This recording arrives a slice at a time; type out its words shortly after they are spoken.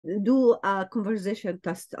do a conversation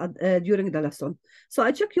test during the lesson. So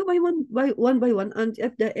I check you one by one, and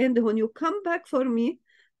at the end, when you come back for me,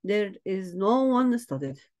 there is no one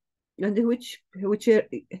studied, and which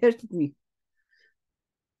hurted me.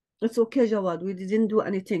 It's okay, Jawad. We didn't do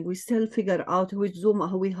anything. We still figure out which Zoom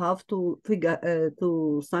we have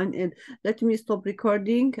to sign in. Let me stop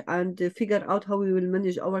recording and figure out how we will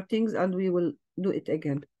manage our things, and we will do it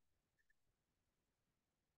again.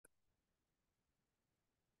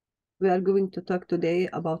 We are going to talk today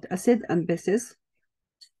about acid and bases.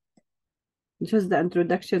 Just the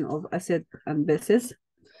introduction of acid and bases.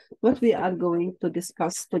 What we are going to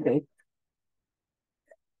discuss today.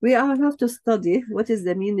 We have to study what is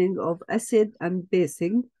the meaning of acid and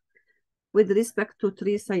basing with respect to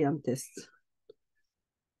three scientists.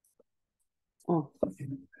 Oh.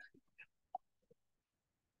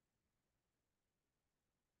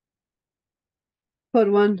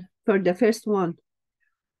 For the first one,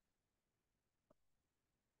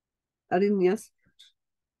 Arrhenius.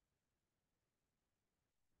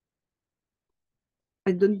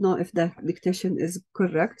 I don't know if the dictation is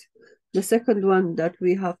correct. The second one that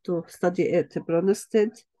we have to study it,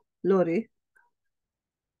 Bronsted, Lori.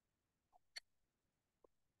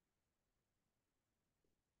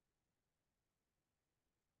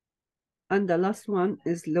 And the last one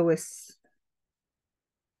is Lewis.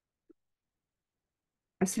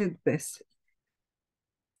 Acid base.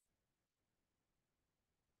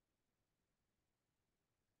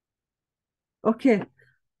 Okay.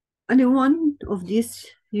 Any one of these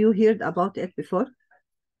you heard about it before?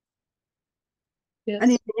 Yes.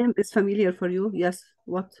 Any name is familiar for you? Yes.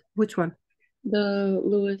 What? Which one? The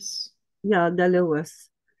Lewis. Yeah, the Lewis.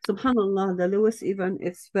 Subhanallah, the Lewis even,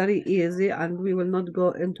 it's very easy, and we will not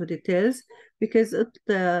go into details because it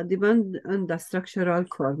depends on the structural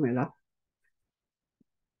formula.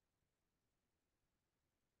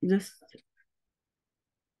 Just,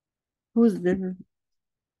 who's the,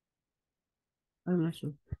 I'm not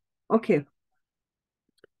sure. Okay,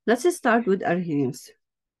 let's start with Arrhenius.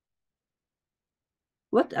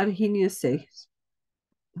 What Arrhenius says,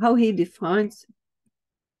 how he defines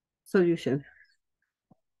solution.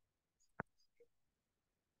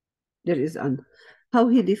 There is an, how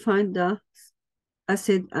he defined the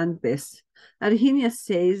acid and base. Arrhenius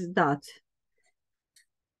says that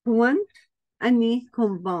when any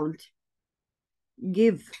compound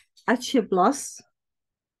give H plus,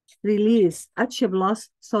 release H plus,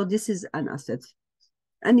 so this is an acid.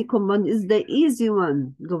 Any compound is the easy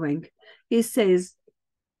one going. He says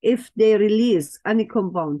if they release any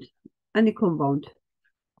compound,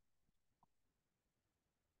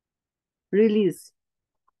 release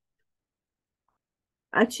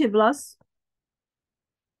H plus,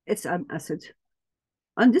 it's an acid.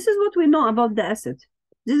 And this is what we know about the acid.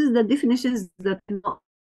 This is the definitions that we know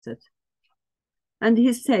acid. And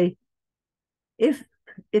he say, if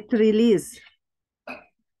it release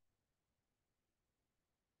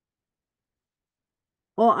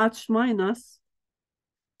OH minus,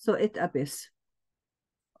 so it a base.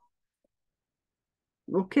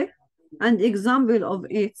 Okay? And example of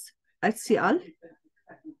it, HCl,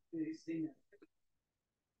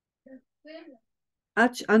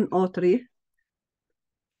 H and O3.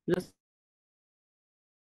 Just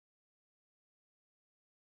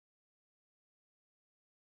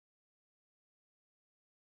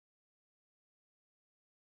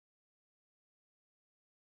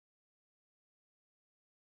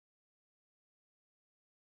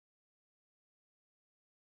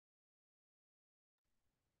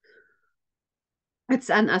it's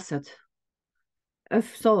an acid.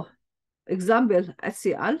 If so, example,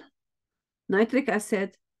 HCl, nitric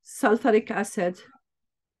acid, sulfuric acid,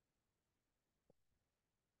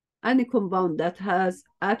 any compound that has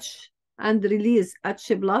H and release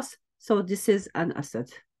H plus, so this is an acid.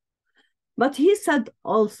 But he said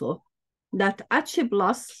also that H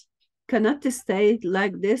plus cannot stay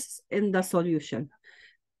like this in the solution.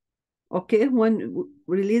 Okay, when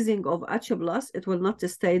releasing of H plus, it will not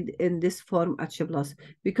stay in this form H plus,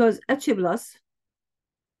 because H plus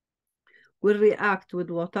will react with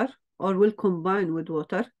water or will combine with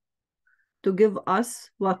water to give us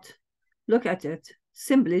what? Look at it.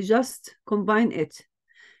 Simply just combine it.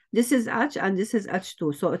 This is H and this is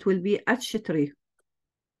H2, so it will be H3.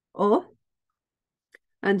 O,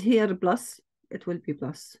 and here plus, it will be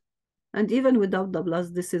plus. And even without the plus,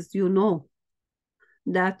 this is, you know,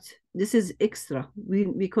 that this is extra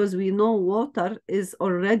because we know water is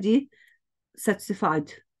already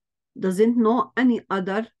satisfied, doesn't know any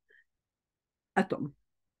other atom.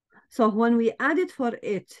 So when we added for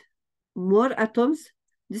it more atoms,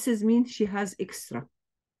 this is mean she has extra.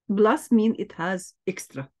 Plus mean it has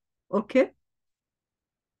extra. Okay?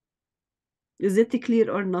 Is it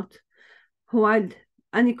clear or not? While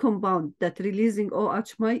any compound that releasing OH,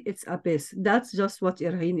 it's a base. That's just what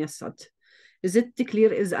Arrhenius said. Is it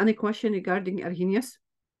clear? Is any question regarding Arrhenius?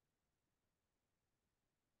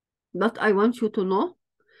 But I want you to know,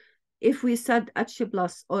 if we said H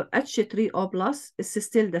plus or H3O plus, it's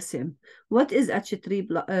still the same. What is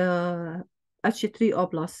H3O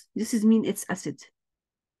plus? This is mean it's acid.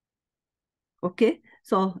 Okay,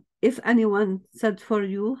 so if anyone said for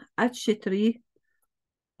you H3O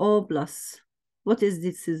plus, what is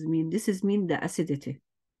this mean? This is mean the acidity.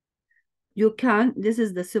 You can, this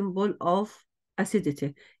is the symbol of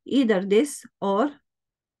acidity, either this or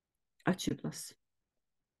H plus.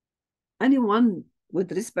 Anyone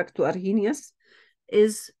with respect to Arrhenius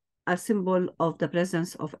is a symbol of the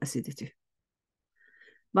presence of acidity.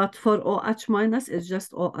 But for OH minus, it's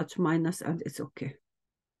just OH minus and it's okay.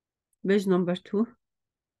 Page number 2.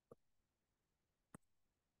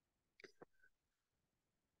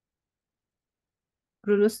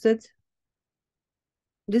 Pronosted.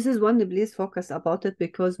 This is one, please focus about it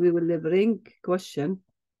because we will bring question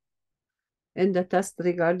in the test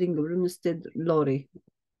regarding Brunstad-Lowry.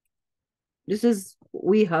 This is,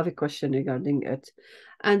 we have a question regarding it.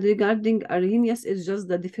 And regarding Arrhenius is just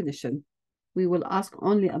the definition. We will ask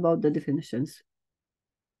only about the definitions.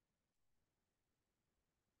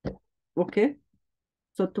 Okay?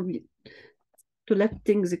 So to let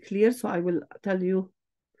things clear, so I will tell you,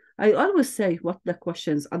 I always say what the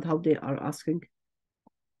questions and how they are asking.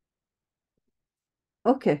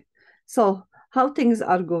 Okay, so how things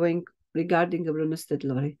are going regarding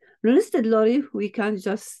Brunstad-Lowry. Brunstad-Lowry, we can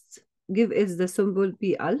just give it the symbol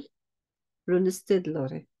Bl,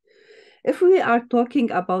 Brunstad-Lowry. If we are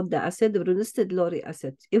talking about the acid, Brunstad-Lowry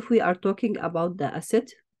acid, if we are talking about the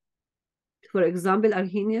acid, for example,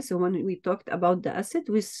 Arrhenius, when we talked about the acid,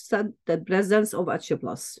 we said the presence of H+.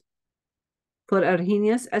 For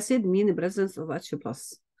Arrhenius, acid means presence of H+.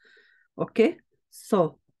 Okay,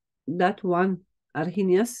 so that one,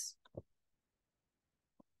 Arrhenius,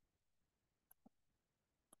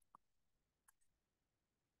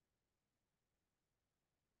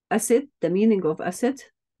 acid, the meaning of acid,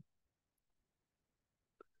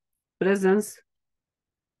 presence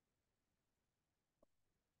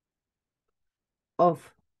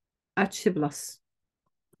of H plus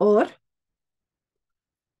or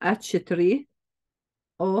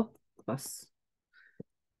H3O plus.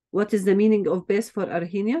 What is the meaning of base for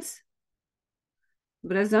Arrhenius?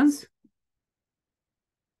 Presence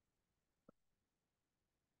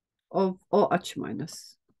of OH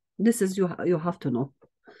minus. This is you have to know.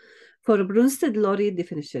 For Brunstad-Lowry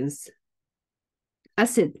definitions,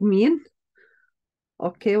 acid mean,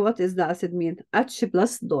 okay, what is the acid mean? H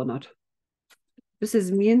plus donor. This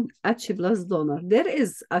is mean H plus donor. There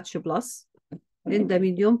is H plus in the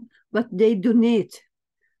medium, but they donate.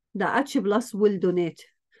 The H plus will donate.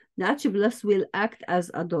 The H plus will act as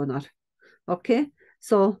a donor. Okay,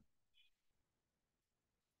 so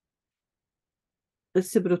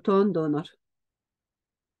it's a proton donor.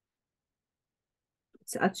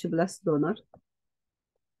 It's H plus donor.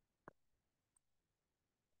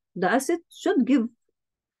 The acid should give,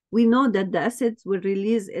 we know that the acids will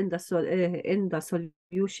release in the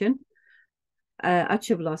solution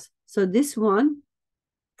H plus. So this one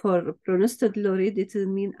for Brunstad-Lowry, it will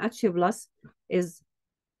mean H plus is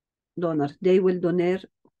donor. They will donate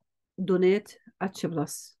H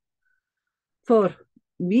plus. For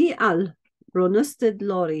Bl,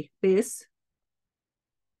 Brunstad-Lowry base.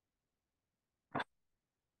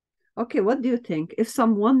 Okay, what do you think? If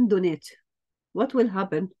someone donate, what will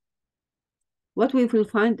happen? What we will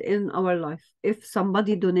find in our life if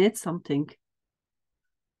somebody donates something?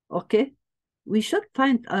 Okay, we should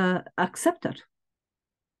find an acceptor.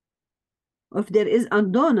 If there is a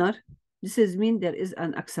donor, this is mean there is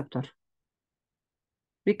an acceptor.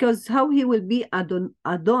 Because how he will be a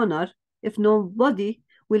donor if nobody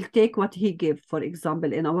will take what he gave, for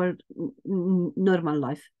example, in our normal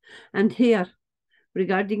life. And here,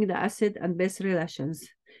 regarding the acid and base relations,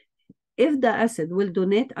 if the acid will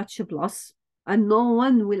donate H plus and no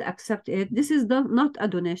one will accept it, this is not a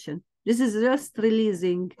donation. This is just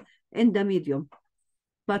releasing in the medium.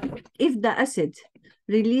 But if the acid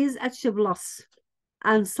release H plus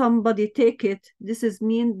and somebody take it, this is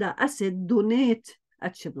mean the acid donate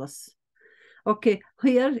H plus. Okay,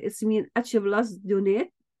 here it's mean H plus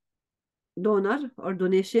donor or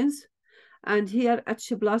donations, and here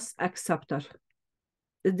H plus acceptor.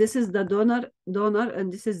 This is the donor,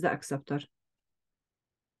 and this is the acceptor.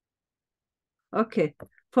 Okay,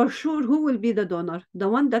 for sure, who will be the donor? The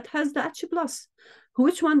one that has the H plus.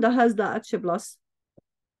 Which one that has the H plus?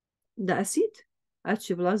 The acid,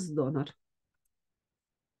 H plus donor.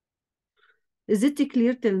 Is it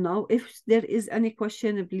clear till now? If there is any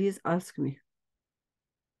question, please ask me.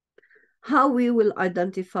 How we will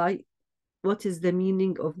identify what is the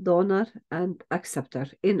meaning of donor and acceptor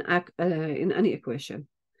in any equation?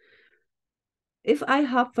 If I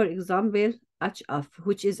have, for example, HF,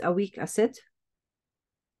 which is a weak acid,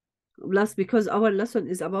 plus because our lesson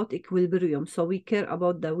is about equilibrium, so we care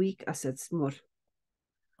about the weak acids more,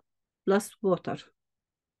 plus water.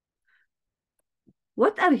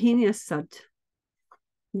 What Arrhenius said,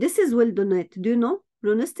 this is will donate. Do you know?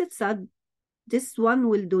 Brunestad said, this one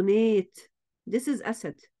will donate. This is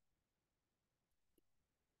acid.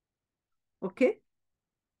 Okay?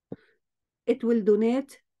 It will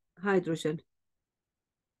donate hydrogen.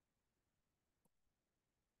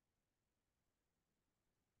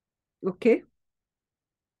 Okay?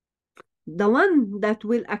 The one that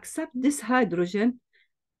will accept this hydrogen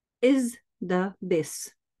is the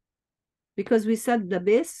base. Because we said the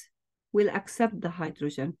base will accept the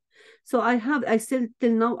hydrogen. So I still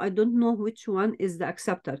till now, I don't know which one is the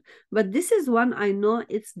acceptor. But this is one I know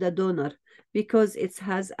it's the donor because it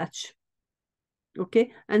has H.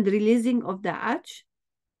 Okay? And releasing of the H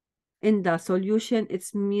in the solution,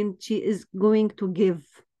 it's mean she is going to give.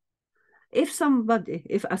 If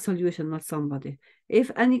a solution, not somebody,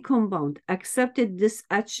 if any compound accepted this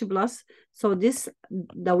H plus, so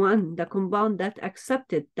the compound that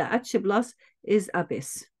accepted the H plus is a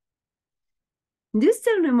base. Do you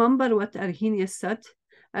still remember what Arrhenius said?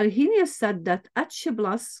 Arrhenius said that H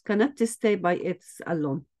plus cannot stay by its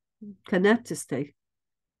alone, cannot stay.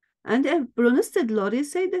 And Brunestad Lorry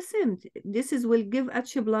say the same. This will give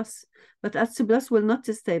H plus, but H plus will not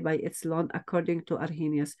stay by its own, according to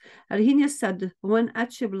Arrhenius. Arrhenius said when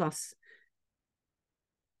H plus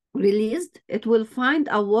released, it will find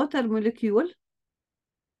a water molecule.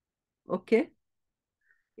 Okay.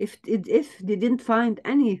 If they didn't find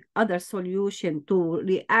any other solution to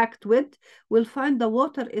react with, we'll find the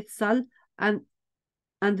water itself and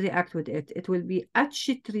react with it. It will be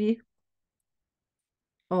H3O+.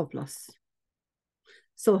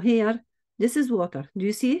 So here, this is water. Do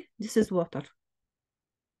you see? This is water.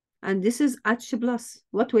 And this is H plus.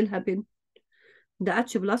 What will happen? The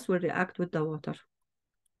H plus will react with the water.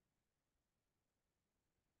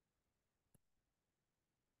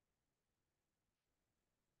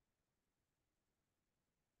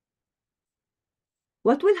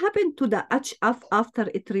 What will happen to the HF after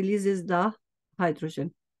it releases the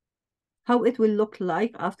hydrogen? How it will look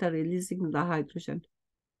like after releasing the hydrogen?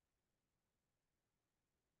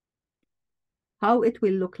 How it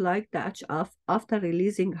will look like the HF after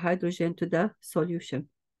releasing hydrogen to the solution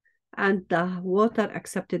and the water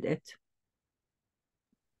accepted it?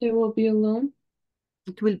 It will be alone.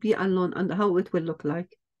 It will be alone. And how it will look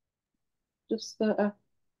like? Just the F.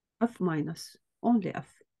 F minus, only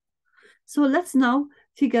F. So let's now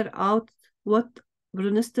figure out what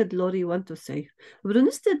Brunestad Lorry want to say.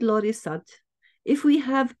 Brunestad Lorry said, if we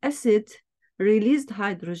have acid released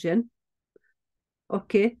hydrogen,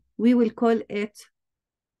 okay, we will call it,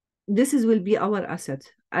 will be our acid,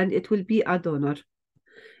 and it will be a donor.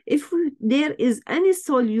 If there is any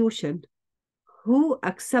solution who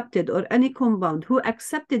accepted, or any compound who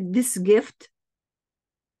accepted this gift,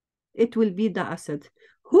 it will be the acid.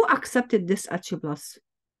 Who accepted this H plus?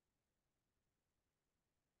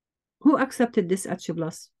 Who accepted this H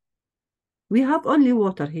plus? We have only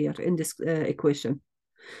water here in this equation.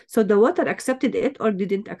 So the water accepted it or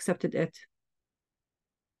didn't accept it?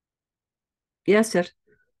 Yes, sir.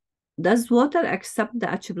 Does water accept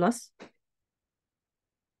the H plus?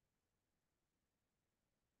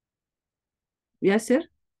 Yes, sir.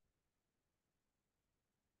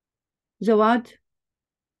 Jawad?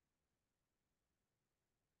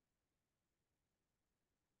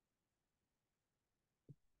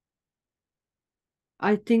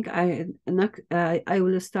 I think I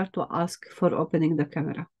will start to ask for opening the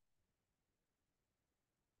camera.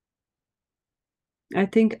 I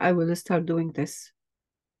think I will start doing this.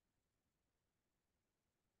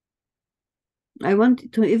 I want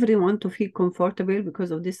everyone to feel comfortable. Because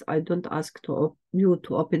of this, I don't ask you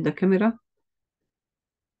to open the camera.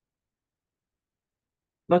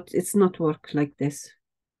 But it's not work like this.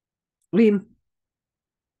 Reem,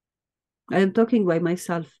 I am talking by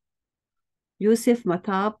myself. Yusuf,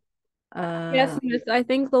 Matab. Yes, miss. I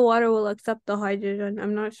think the water will accept the hydrogen.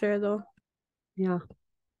 I'm not sure though. Yeah.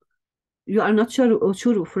 You are not sure,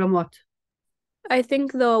 sure from what? I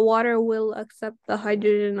think the water will accept the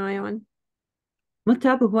hydrogen ion.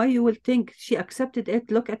 Matab, why you will think she accepted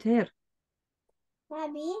it? Look at her.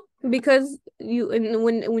 Because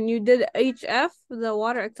when you did HF, the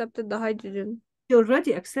water accepted the hydrogen. You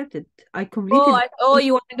already accepted. I completed.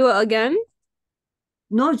 You want to do it again?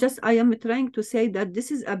 No, just I am trying to say that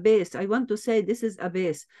this is a base. I want to say this is a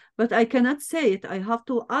base, but I cannot say it. I have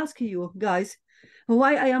to ask you guys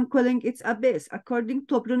why I am calling it a base. According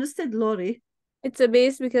to Brunstad Lorry, it's a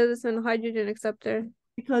base because it's a hydrogen acceptor.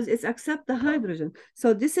 Because it's accept the hydrogen.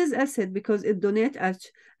 So this is acid because it donate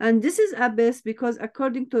H. And this is a base because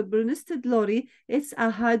according to Brunstad Lorry, it's a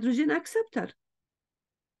hydrogen acceptor.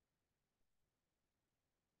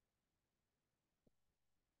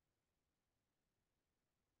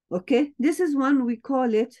 Okay, this is one we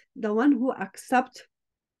call it the one who accept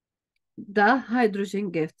the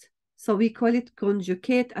hydrogen gift. So we call it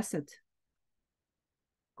conjugate acid.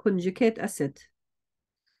 Conjugate acid.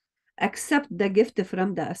 Accept the gift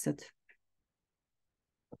from the acid.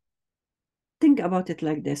 Think about it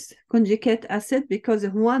like this. Conjugate acid because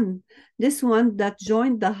this one that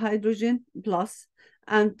joined the hydrogen plus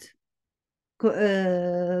and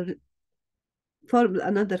form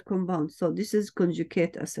another compound. So this is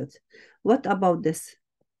conjugate acid. What about this?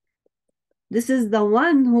 This is the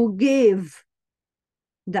one who gave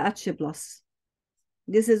the H plus.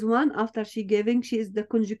 This is one after she is the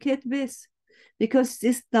conjugate base because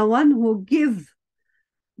it's the one who give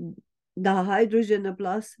the hydrogen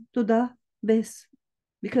plus to the base.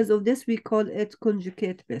 Because of this, we call it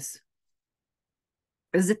conjugate base.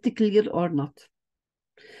 Is it clear or not?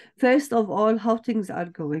 First of all, how things are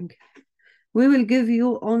going. We will give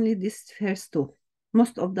you only this first two.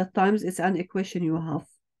 Most of the times, it's an equation you have.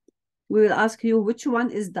 We will ask you which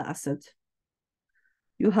one is the acid.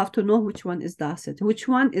 You have to know which one is the acid. Which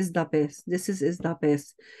one is the base? This is the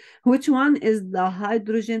base. Which one is the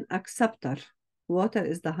hydrogen acceptor? Water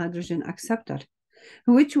is the hydrogen acceptor.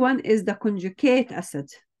 Which one is the conjugate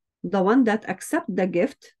acid? The one that accept the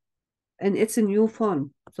gift in its new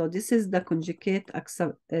form. So this is the conjugate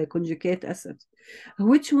acid.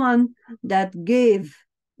 Which one that gave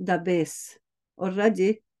the base,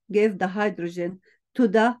 already gave the hydrogen to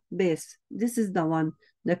the base? This is the one,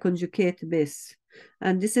 the conjugate base.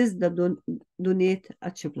 And this is the donate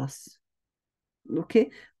H plus.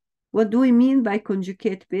 Okay, what do we mean by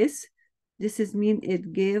conjugate base? This is mean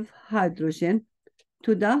it gave hydrogen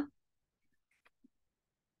to the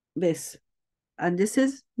base. And this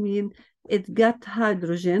is mean it got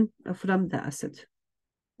hydrogen from the acid.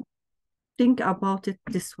 Think about it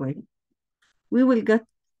this way. We will get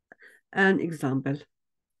an example.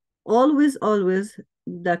 Always,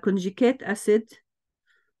 the conjugate acid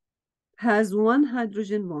has one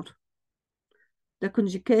hydrogen more. The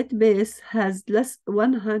conjugate base has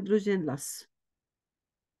one hydrogen less.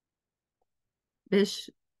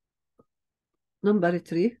 Number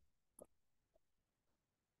 3.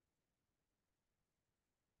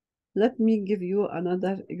 Let me give you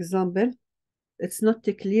another example. It's not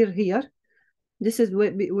clear here. This is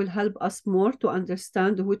what will help us more to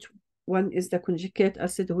understand which one is the conjugate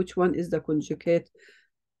acid, which one is the conjugate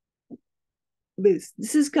base.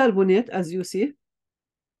 This is carbonate, as you see,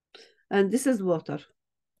 and this is water.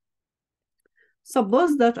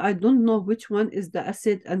 Suppose that I don't know which one is the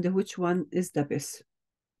acid and which one is the base.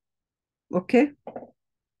 Okay?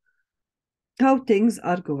 How things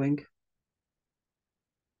are going.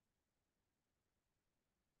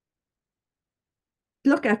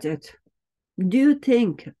 Look at it. Do you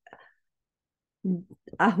think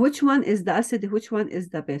which one is the acid, which one is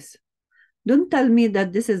the base? Don't tell me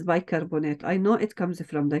that this is bicarbonate. I know it comes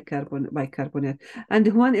from bicarbonate. And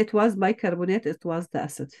when it was bicarbonate, it was the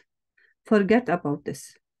acid. Forget about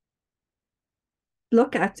this.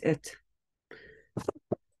 Look at it.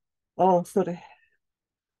 Oh, sorry.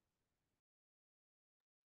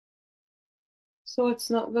 So it's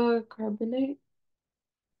not the carbonate?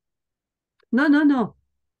 No.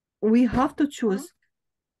 We have to choose.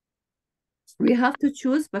 We have to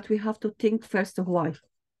choose, but we have to think first why.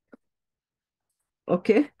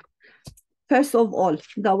 Okay? First of all,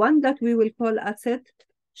 the one that we will call acid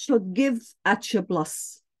should give H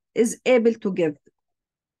plus, is able to give.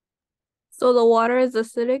 So the water is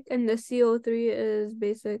acidic and the CO3 is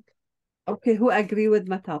basic. Okay, who agree with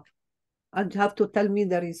Matab? And you have to tell me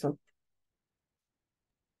the reason.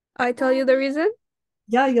 I tell you the reason?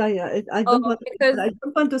 Yeah. I don't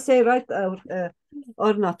want to say right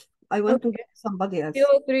or not. I want to get somebody else.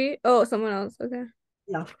 CO3. Oh, someone else. Okay.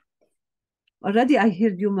 Yeah. Already I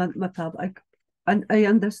heard you, Matab. I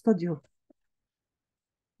understood you.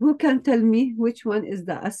 Who can tell me which one is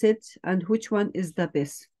the acid and which one is the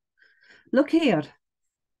base? Look here.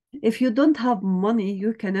 If you don't have money,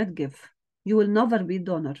 you cannot give. You will never be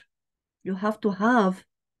donor. You have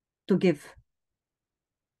to give.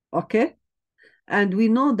 Okay? And we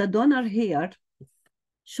know the donor here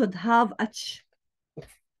should have H.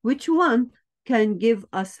 Which one can give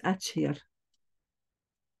us H here?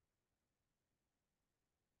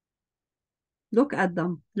 Look at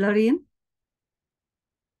them. Larine?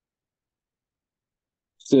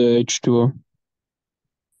 It's the H2O.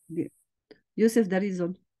 Yusuf, the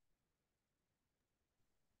reason?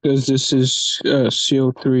 Because this is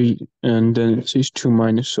CO3 and then it says 2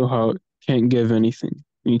 minus, so how it can't give anything.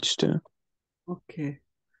 Needs to. Okay.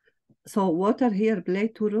 So water here play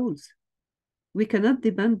two roles. We cannot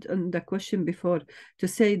depend on the question before to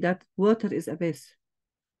say that water is a base.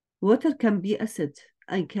 Water can be acid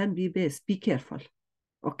and can be base. Be careful.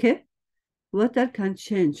 Okay? Water can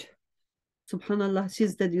change. Subhanallah,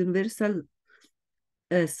 she's the universal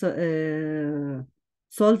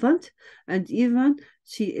solvent, and even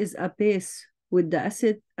she is a base with the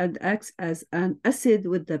acid and acts as an acid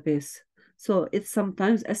with the base. So it's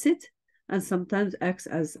sometimes acid and sometimes acts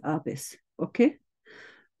as a base. Okay?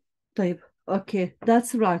 طيب. Okay,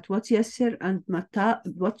 that's right. What Yasser and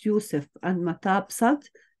what Yusuf and Matab said,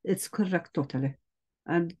 it's correct totally.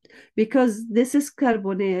 And because this is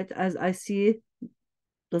carbonate, as I see,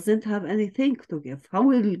 doesn't have anything to give. How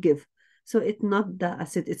will it give? So it's not the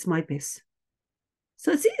acid, it's my base.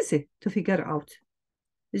 So it's easy to figure out.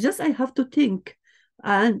 It's just I have to think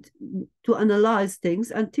and to analyze things,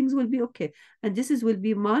 and things will be okay. And will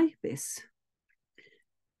be my base.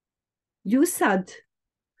 You said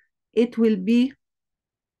it will be,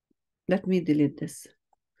 let me delete this.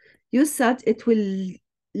 You said it will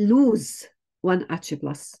lose one H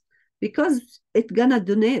plus because it's gonna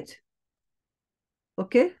donate.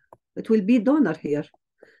 Okay? It will be donor here.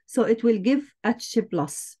 So it will give H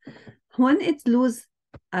plus. When it lose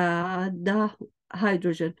the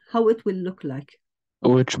hydrogen, how it will look like?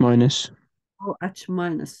 OH minus. OH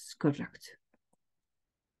minus, correct.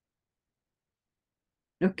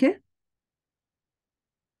 Okay?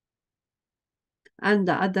 And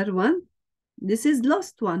the other one, this is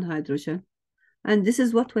lost one hydrogen. And this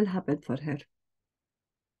is what will happen for her.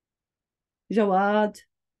 Jawad,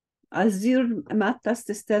 as your math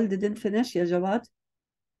test still didn't finish, ya Jawad.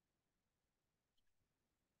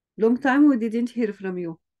 Long time we didn't hear from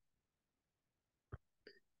you.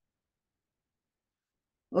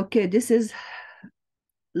 Okay, this is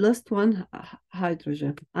lost one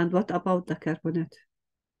hydrogen. And what about the carbonate?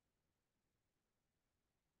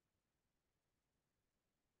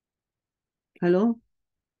 Hello?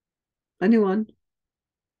 Anyone?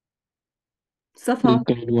 Safa?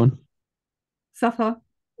 The third one. Safa?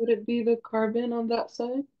 Would it be the carbon on that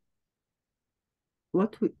side?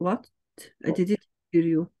 What? I didn't hear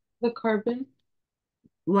you. The carbon?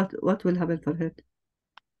 What will happen for it?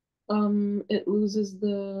 It loses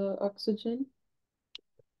the oxygen.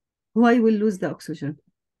 Why will lose the oxygen?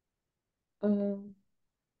 I'm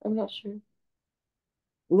not sure.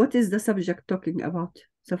 What is the subject talking about,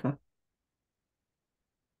 Safa?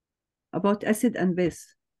 About acid and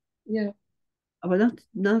base. Yeah. But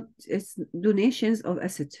not it's donations of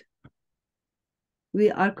acid.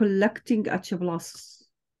 We are collecting H plus.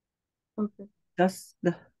 Okay.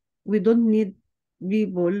 We don't need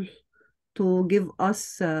people to give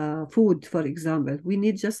us food, for example. We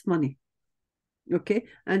need just money. Okay,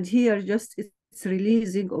 and here just it's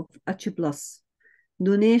releasing of H plus,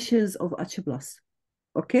 donations of H plus.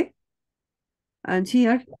 Okay, and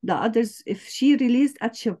here the others, if she released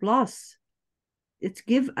H plus, it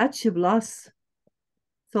give H plus.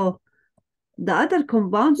 So the other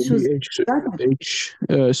compound shows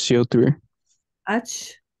CO3.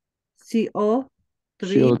 HCO3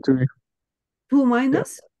 CO3. 2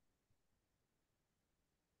 minus.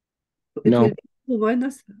 It No. will be 2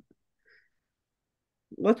 minus.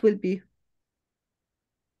 What will be?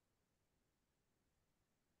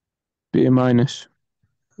 B minus.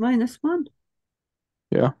 -1.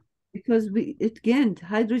 Yeah. Because it gained.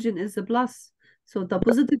 Hydrogen is a plus. So the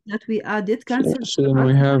positive that we added cancels. So then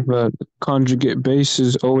we have the conjugate base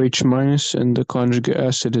is OH minus and the conjugate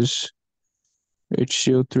acid is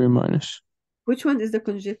HCO3 minus. Which one is the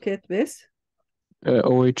conjugate base?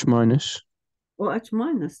 OH minus. OH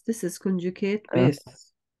minus. This is conjugate base.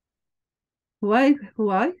 Why?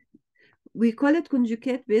 We call it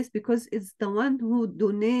conjugate base because it's the one who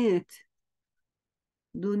donate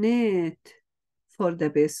for the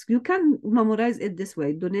base. You can memorize it this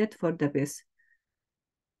way, donate for the base.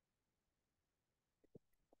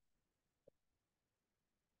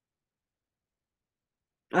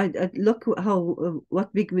 I look how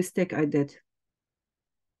what big mistake I did.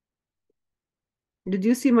 Did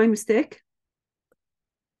you see my mistake?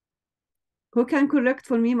 Who can correct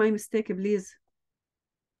for me my mistake, please?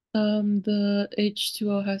 The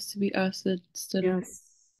H2O has to be acid instead of.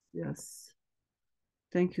 Yes.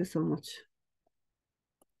 Thank you so much.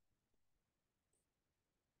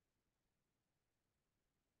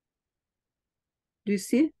 Do you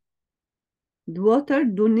see? The water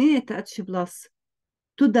donate H plus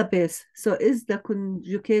to the base. So is the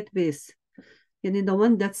conjugate base. Yani the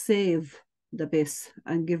one that save the base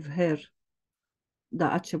and give her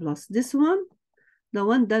the H plus. This one, the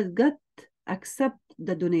one that got accept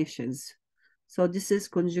the donations. So this is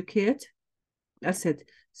conjugate acid.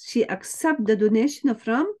 She accept the donation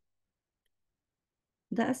from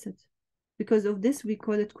the acid. Because of this, we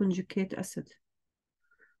call it conjugate acid.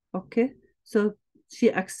 Okay, so she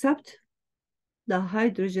accept the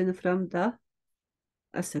hydrogen from the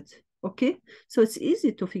acid. Okay, so it's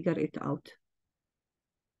easy to figure it out.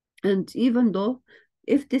 And even though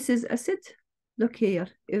if this is acid, look here,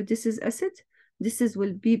 if this is acid, this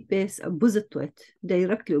will be base opposite to it,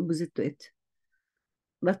 directly opposite to it.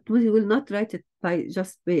 But we will not write it by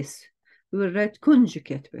just base. We will write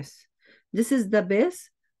conjugate base. This is the base,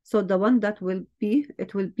 so the one that will be,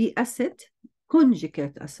 it will be acid,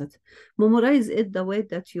 conjugate acid. Memorize it the way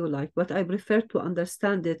that you like, but I prefer to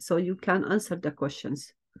understand it so you can answer the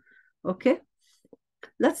questions. Okay?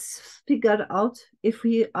 Let's figure out if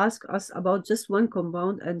he asked us about just one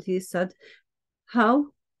compound and he said how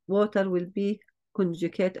water will be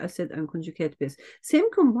conjugate acid and conjugate base.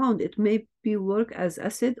 Same compound, it may be work as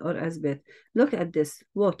acid or as base. Look at this,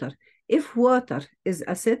 water. If water is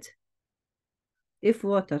acid,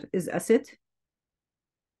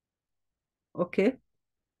 okay,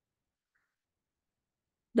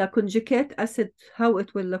 the conjugate acid, how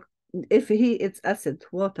it will look, if he is acid,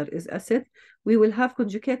 water is acid, we will have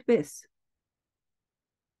conjugate base.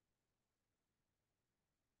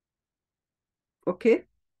 Okay,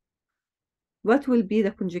 what will be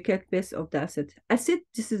the conjugate base of the acid? Acid,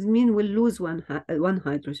 this is mean will lose one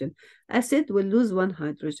hydrogen. Acid will lose one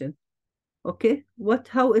hydrogen. Okay,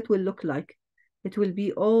 how it will look like? It will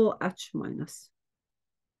be OH minus.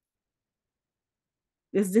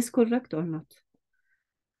 Is this correct or not?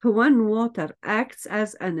 When water acts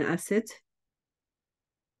as an acid,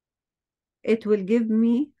 it will give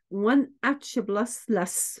me one H plus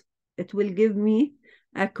less. It will give me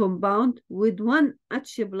a compound with one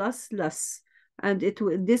H plus less. And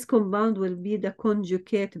this compound will be the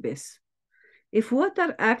conjugate base. If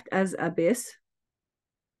water acts as a base,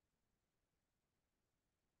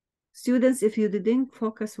 students, if you didn't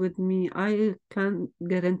focus with me, I can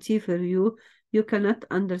guarantee for you, you cannot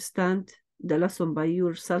understand the lesson by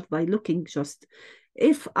yourself by looking just.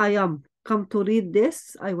 If I am come to read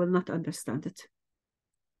this, I will not understand it.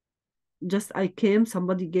 Just I came,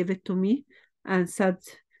 somebody gave it to me and said,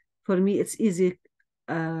 for me, it's easy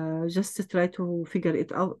just to try to figure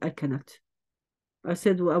it out. I cannot. I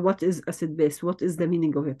said, well, what is acid base? What is the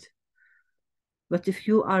meaning of it? But if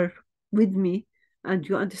you are with me and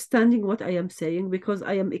you're understanding what I am saying, because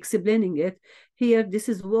I am explaining it here, this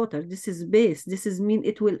is water, this is base, this is mean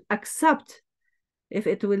it will accept, if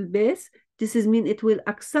it will base, this is mean it will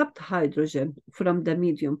accept hydrogen from the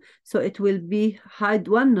medium. So it will be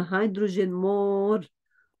one hydrogen more.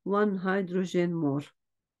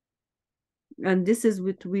 And this is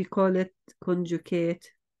what we call it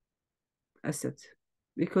conjugate acid,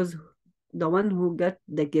 because the one who got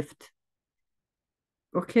the gift.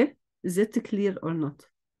 Okay, is it clear or not?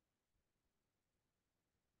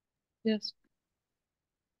 Yes.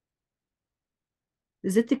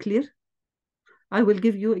 Is it clear? I will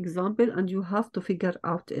give you example and you have to figure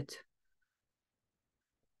out it.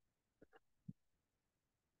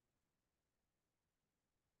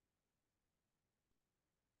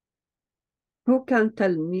 Who can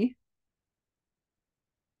tell me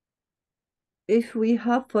if we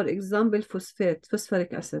have, for example,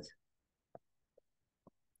 phosphoric acid,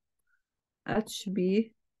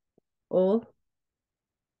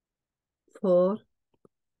 HBO4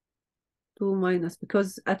 2 minus,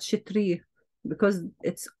 because H3, because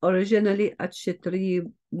it's originally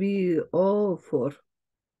H3BO4.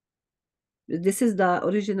 This is the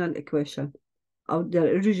original equation of the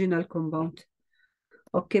original compound.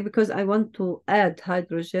 Okay, because I want to add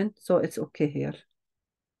hydrogen, so it's okay here.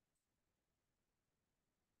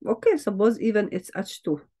 Okay, suppose even it's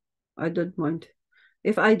H2. I don't mind.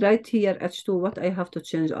 If I write here H2, what I have to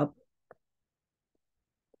change up?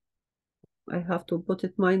 I have to put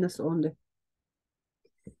it minus only,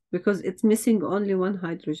 because it's missing only one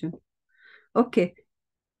hydrogen. Okay.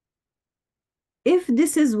 If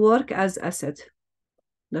this is work as acid,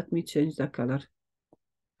 let me change the color.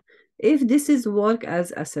 If this is work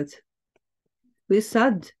as acid, we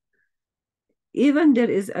said Even there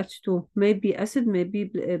is H2, maybe acid, maybe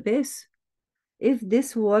base. If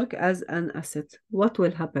this work as an acid, what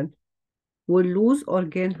will happen? Will lose or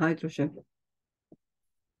gain hydrogen?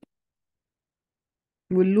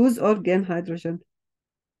 Will lose or gain hydrogen?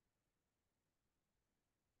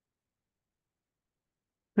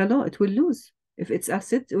 Hello, it will lose. If it's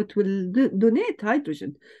acid, it will donate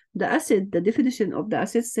hydrogen. The acid, the definition of the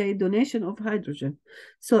acid say donation of hydrogen.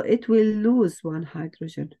 So it will lose one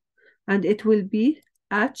hydrogen. And it will be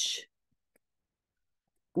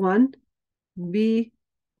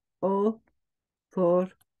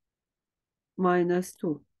H1BO4 minus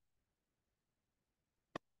 2.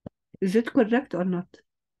 Is it correct or not?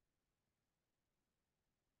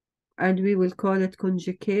 And we will call it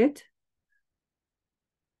conjugate.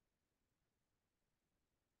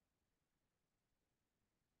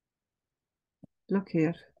 Look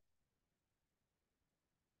here.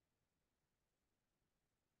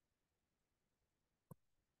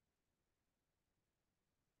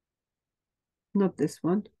 Not this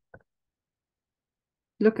one.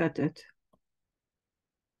 Look at it.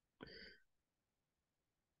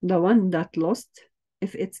 The one that lost,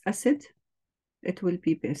 if it's acid, it will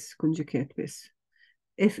be base, conjugate base.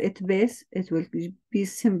 If it's base, it will be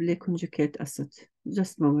simply conjugate acid.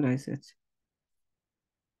 Just memorize it.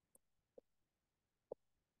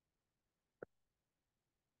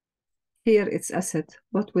 Here it's acid.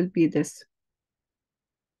 What will be this?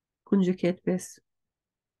 Conjugate base.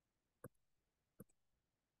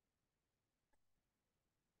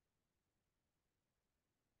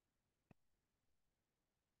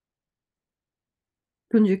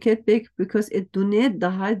 Conjugate base because it donates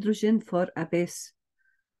the hydrogen for a base.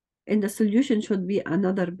 In the solution should be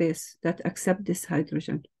another base that accept this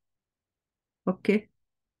hydrogen. Okay.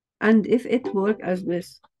 And if it work as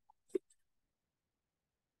this,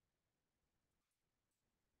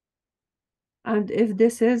 and if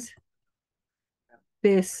this is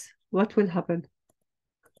base, what will happen?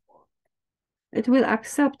 It will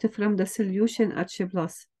accept from the solution H+.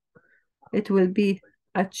 It will be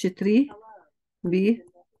H3BO4.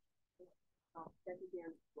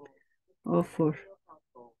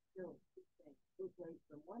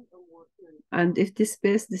 And if this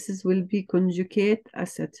base, will be conjugate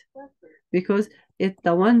acid because it's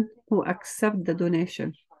the one who accept the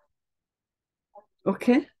donation.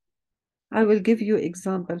 Okay, I will give you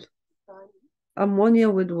example. Ammonia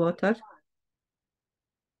with water.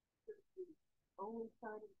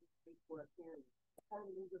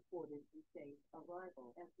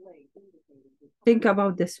 Think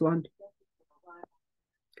about this one.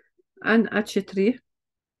 And H3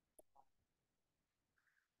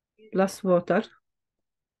 plus water.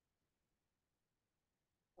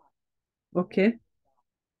 Okay.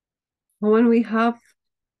 When we have,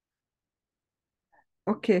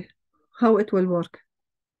 okay, how it will work?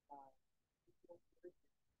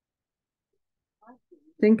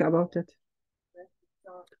 Think about it.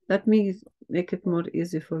 Let me make it more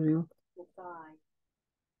easy for you.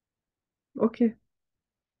 Okay.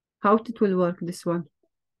 How it will work, this one?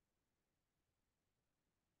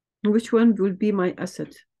 Which one will be my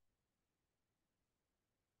acid?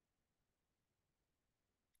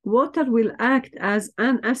 Water will act as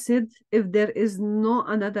an acid if there is no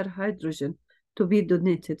another hydrogen to be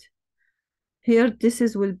donated. Here, this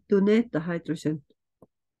will donate the hydrogen.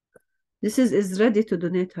 This is ready to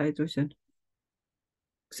donate hydrogen.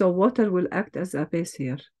 So water will act as a base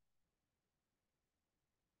here.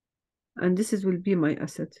 And this will be my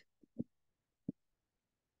acid.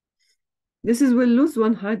 This will lose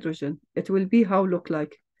one hydrogen. It will be how look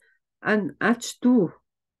like? An H2.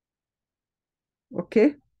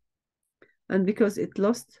 Okay? And because it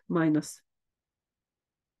lost, minus.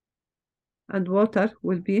 And water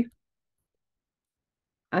will be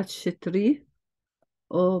H3O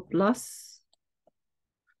plus.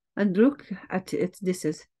 And look at it, this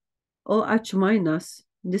is OH minus.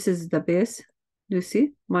 This is the base. Do you see?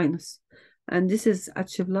 Minus. And this is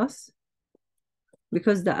H plus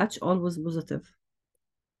because the H always positive.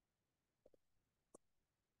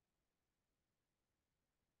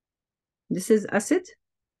 This is acid.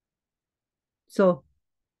 So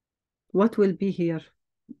what will be here?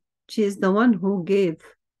 She is the one who gave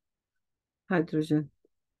hydrogen.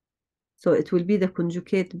 So it will be the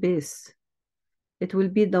conjugate base. It will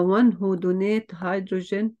be the one who donate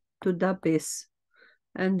hydrogen to the base.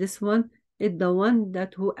 And this one is the one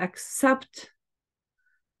that who accept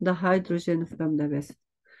the hydrogen from the base.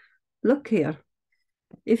 Look here.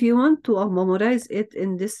 If you want to memorize it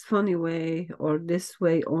in this funny way or this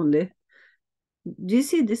way only, do you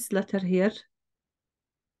see this letter here?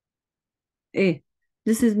 A.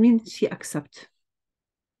 This is means she accept.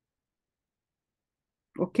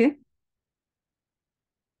 Okay.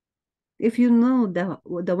 If you know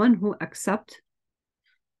the one who accept,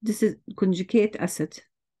 this is conjugate acid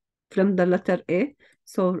from the letter A.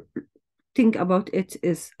 So think about it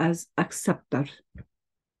as acceptor.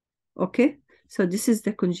 Okay. So this is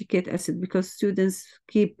the conjugate acid, because students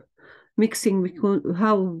keep mixing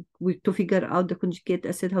how to figure out the conjugate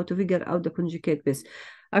acid, how to figure out the conjugate base.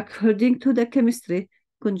 According to the chemistry,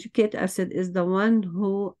 conjugate acid is the one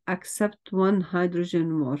who accepts one hydrogen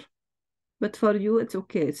more. But for you, it's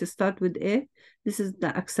okay. It's start with A. This is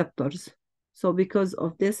the acceptors. So because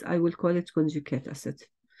of this, I will call it conjugate acid.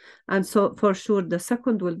 And so for sure, the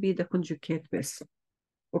second will be the conjugate base.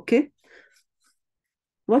 Okay?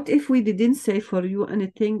 What if we didn't say for you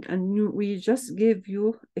anything and we just gave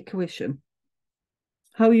you equation?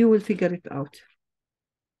 How you will figure it out?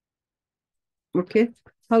 Okay?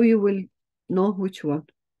 How you will know which one?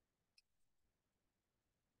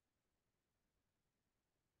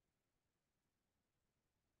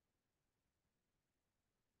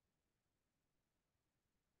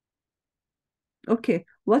 Okay,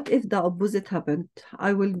 what if the opposite happened?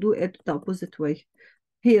 I will do it the opposite way.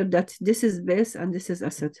 Here, that this is base and this is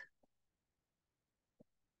acid.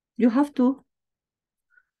 You have to,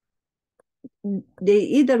 they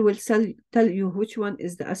either will tell you which one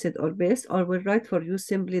is the acid or base, or will write for you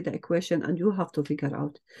simply the equation and you have to figure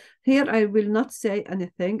out. Here, I will not say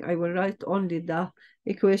anything. I will write only the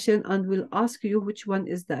equation and will ask you which one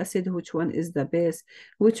is the acid, which one is the base,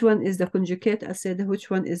 which one is the conjugate acid,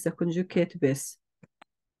 which one is the conjugate base.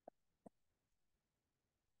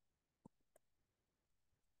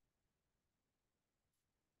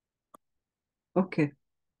 Okay.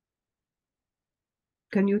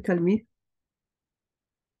 Can you tell me?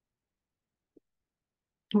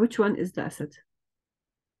 Which one is the acid?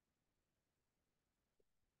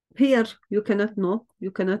 Here, you cannot know,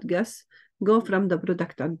 you cannot guess. Go from the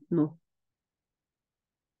product and know.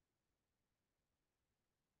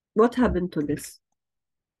 What happened to this?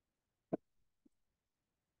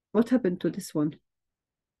 What happened to this one?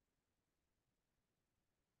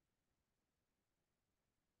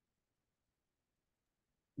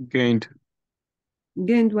 Gained.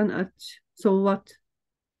 Gained one H. So what?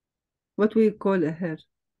 What we call a hair?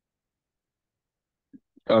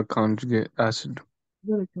 A conjugate acid.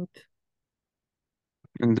 Very good.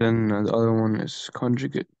 And then the other one is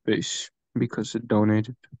conjugate base because it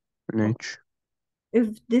donated an H. If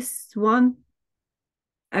this one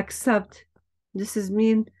accept, this is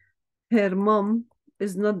mean her mom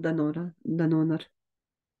is not the donor.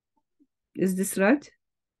 Is this right?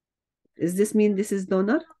 Is this mean this is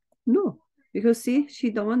donor? No, because see,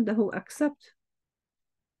 she the one who accept.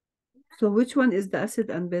 So which one is the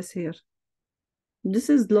acid and base here?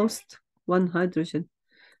 This is lost one hydrogen.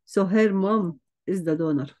 So her mom is the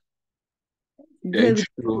donor. Very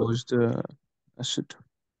H2O is the acid.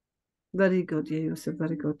 Very good, yeah, Yusuf,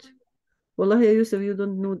 very good. Wallahi, yeah, Yusuf, you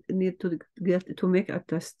don't need to make a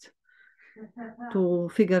test to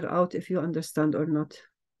figure out if you understand or not.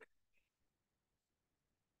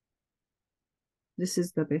 This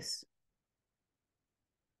is the base.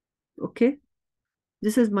 Okay?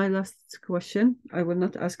 This is my last question. I will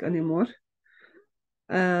not ask anymore.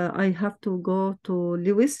 I have to go to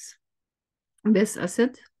Lewis, base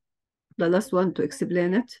acid, the last one to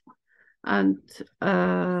explain it. And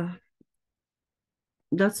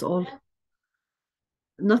that's all.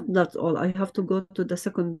 Not that's all. I have to go to the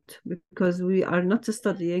second because we are not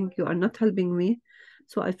studying. You are not helping me.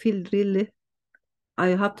 So I feel really I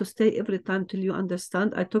have to stay every time till you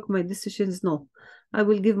understand. I took my decisions. No, I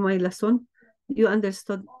will give my lesson. You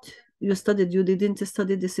understood. You studied. You didn't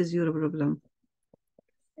study. This is your problem.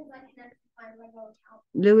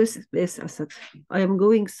 Lewis base acid. I am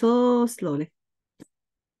going so slowly.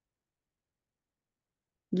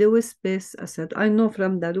 Lewis base acid. I know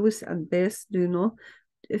from the Lewis and base. Do you know?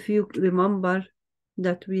 If you remember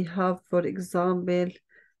that we have, for example,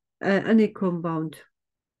 any compound,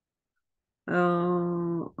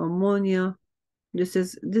 ammonia. This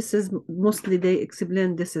is mostly they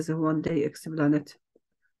explain. This is one they explain it.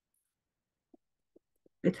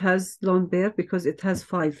 It has lone pair because it has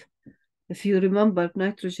 5. If you remember,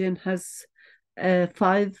 nitrogen has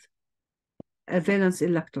 5 valence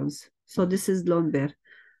electrons. So this is lone pair.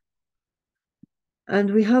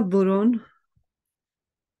 And we have boron.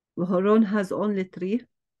 Boron has only 3.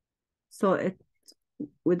 So it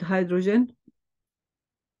with hydrogen.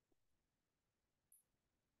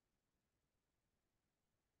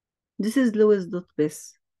 This is Lewis dot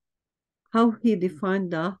base. How he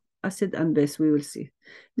defined the acid and base, we will see.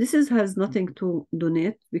 This has nothing to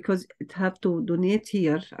donate because it have to donate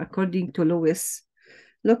here according to Lewis.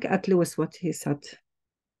 Look at Lewis, what he said.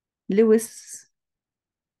 Lewis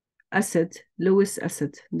acid.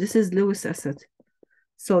 This is Lewis acid.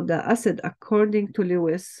 So the acid according to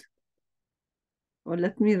Lewis, or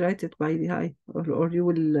let me write it by the eye, or you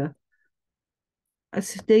will,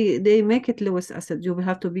 as they make it Lewis acid. You will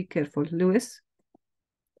have to be careful. Lewis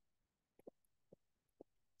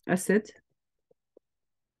acid,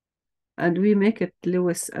 and we make it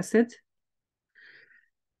Lewis acid,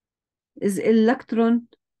 is electron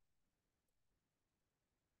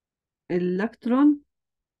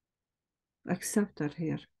acceptor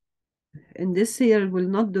here. And this here will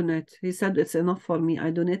not donate. He said it's enough for me.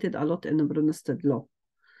 I donated a lot in the Brunstad law.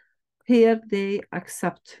 Here they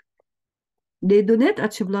accept. They donate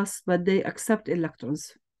H+, but they accept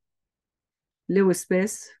electrons. Lewis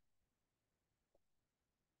space.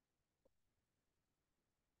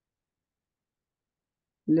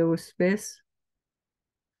 Lewis space.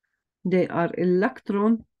 They are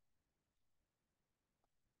electron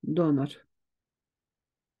donor.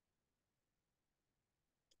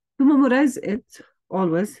 To memorize it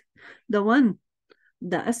always, the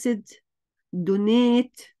acid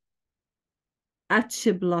donate H+,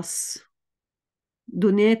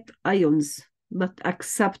 donate ions, but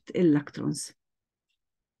accept electrons.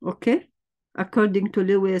 Okay? According to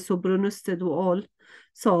Lewis, Brunstad, all.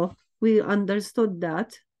 So we understood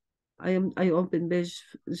that. I open page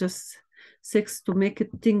just 6 to make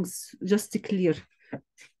it things just clear.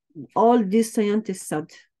 All these scientists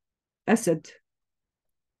said, acid.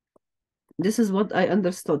 This is what I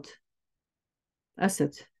understood.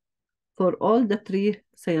 Acid. For all the 3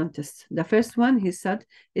 scientists. The first one, he said,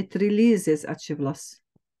 it releases H+.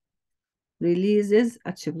 Releases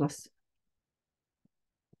H+.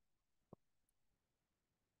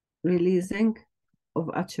 Releasing of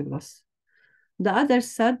H+. The other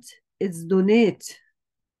said, it's donate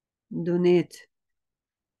H+.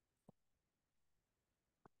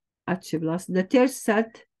 The third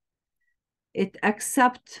said, it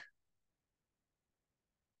accept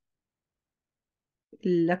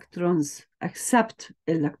electrons.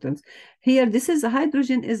 Here, this is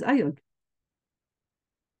hydrogen is ion.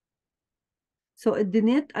 So it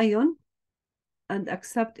donate ion and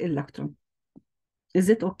accept electron. Is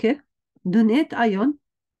it okay? Donate ion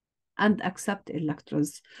and accept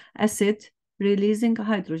electrons. Acid releasing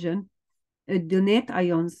hydrogen. It donate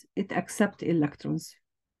ions. It accept electrons.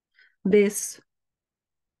 Base,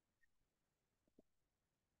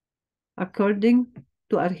 according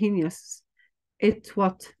to Arrhenius, it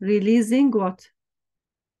what? Releasing what?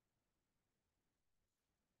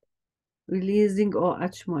 Releasing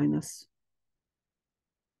OH minus.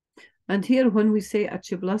 And here, when we say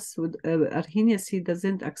H+, with Arrhenius, he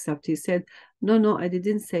doesn't accept. He said, no, I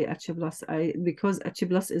didn't say H+, because H+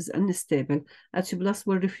 is unstable. H+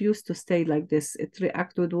 will refuse to stay like this. It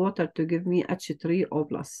reacts with water to give me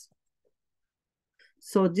H3O+.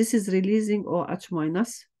 So this is releasing OH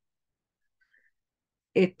minus.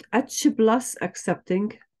 It H+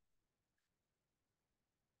 accepting,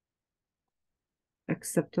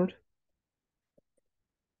 acceptor,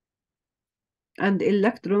 and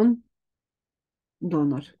electron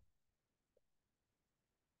donor.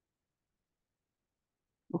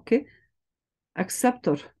 Okay,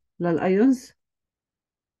 acceptor للأيونز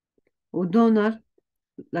ودونر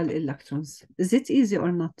للإلكترونز. Is it easy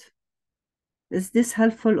or not? Is this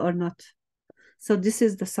helpful or not? So this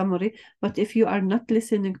is the summary, but if you are not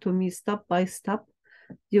listening to me step by step,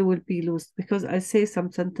 you will be lost, because I say some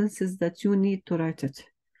sentences that you need to write it.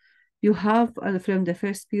 You have, from the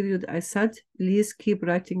first period, I said, please keep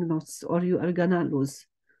writing notes or you are gonna lose.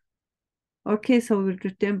 Okay, so we'll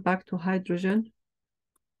return back to hydrogen.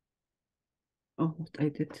 Oh, what I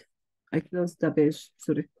did. I closed the page,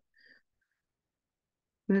 sorry.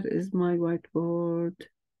 Where is my whiteboard?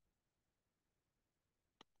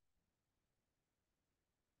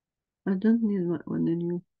 I don't need one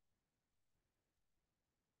new.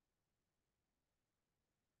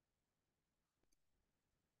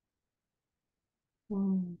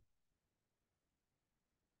 Oh.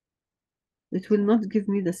 It will not give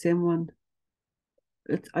me the same one.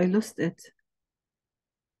 I lost it.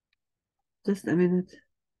 Just a minute.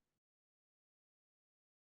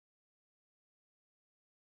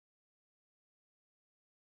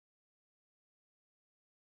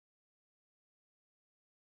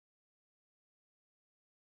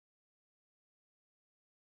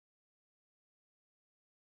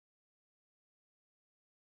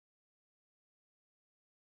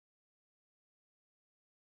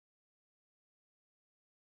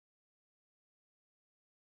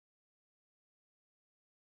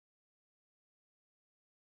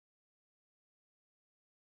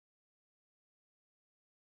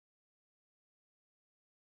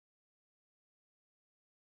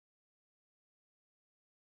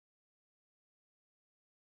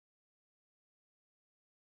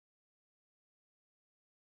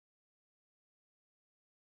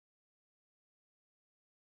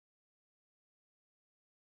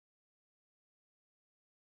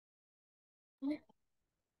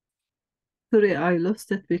 Sorry, I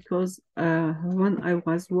lost it because when I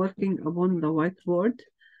was working upon the whiteboard,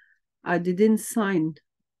 I didn't sign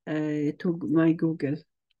to my Google.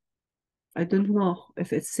 I don't know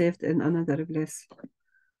if it's saved in another place.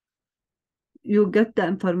 You get the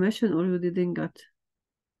information or you didn't get?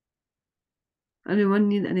 Anyone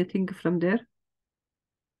need anything from there?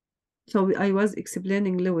 So I was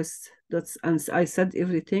explaining Lewis, and I said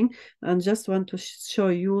everything, and just want to show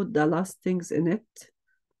you the last things in it.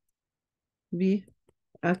 B,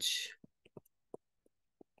 H,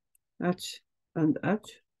 H, and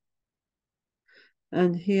H.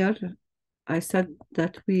 And here I said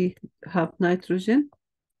that we have nitrogen.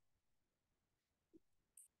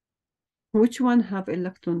 Which one have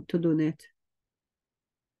electron to donate?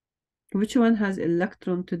 Which one has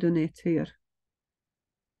electron to donate here?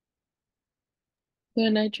 The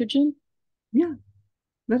nitrogen? Yeah,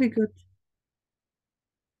 very good.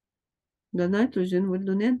 The nitrogen will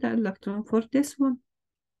donate the electron for this one.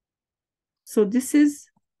 So this is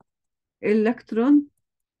electron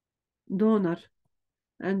donor,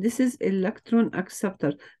 and this is electron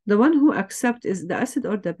acceptor. The one who accepts is the acid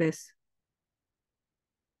or the base?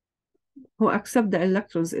 Who accept the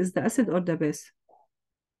electrons is the acid or the base?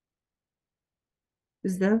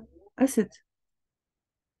 Is the acid.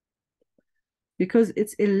 Because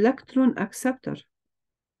it's electron acceptor.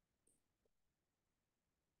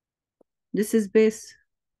 This is base.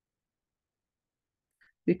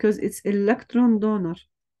 Because it's electron donor.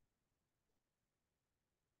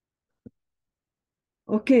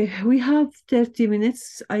 Okay, we have 30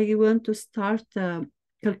 minutes. I want to start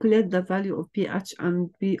calculate the value of pH and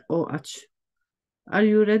pOH. Are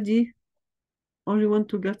you ready? Or you want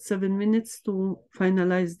to get 7 minutes to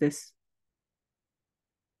finalize this?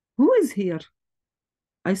 Who is here?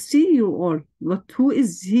 I see you all, but who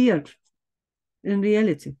is here in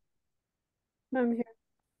reality? I'm here.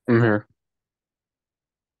 I'm here.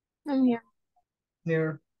 I'm here.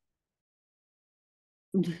 Here.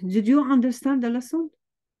 Did you understand the lesson?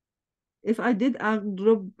 If I did a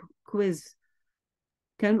group quiz,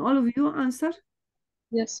 can all of you answer?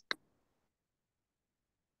 Yes.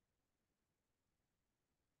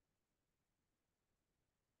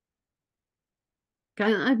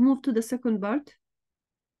 Can I move to the second part?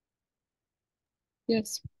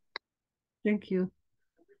 Yes. Thank you.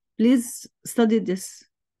 Please study this.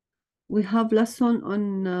 We have lesson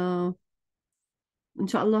on,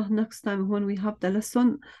 inshallah, next time when we have the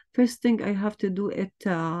lesson. First thing I have to do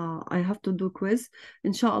I have to do quiz.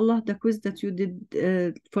 Inshallah, the quiz that you did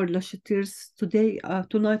for Lasheteers today,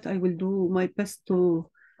 tonight I will do my best to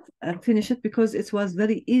finish it because it was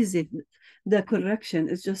very easy. The correction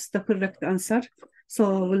is just the correct answer.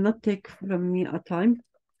 So will not take from me a time.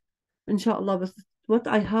 Inshallah, but what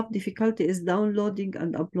I have difficulty is downloading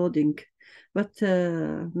and uploading. But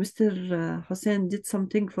Mr. Hussein did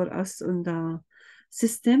something for us on the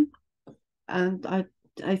system, and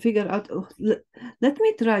I figured out. Oh, let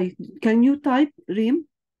me try. Can you type Reem?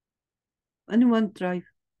 Anyone try?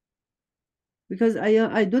 Because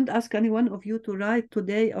I don't ask any one of you to write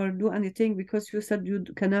today or do anything because you said you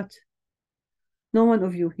cannot. No one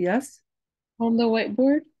of you, yes? On the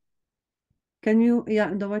whiteboard? Can you, yeah,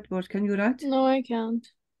 on the whiteboard, can you write? No, I can't.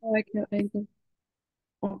 Oh, I can't either.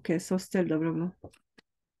 Okay, so still the problem.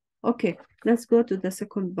 Okay, let's go to the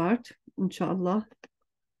second part, inshallah.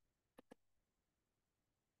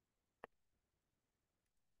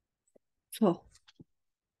 So,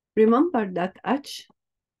 remember that H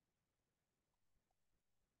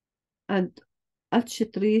and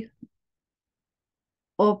H3O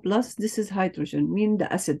plus, this is hydrogen, mean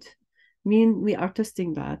the acid, mean we are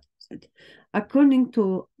testing the acid. According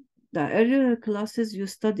to the earlier classes, you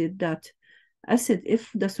studied that acid,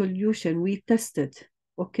 if the solution we tested,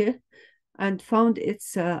 okay, and found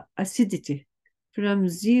its acidity from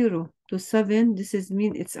 0 to 7, this is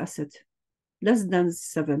mean it's acid. Less than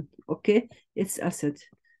 7, okay, it's acid.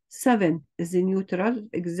 7 is neutral,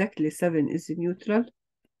 exactly 7 is neutral.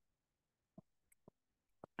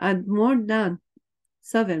 And more than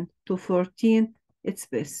 7 to 14, it's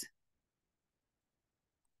base.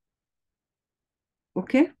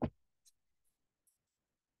 Okay?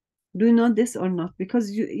 Do you know this or not? Because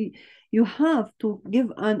you have to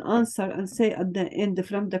give an answer and say at the end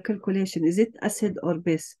from the calculation, is it acid or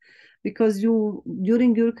base? Because you,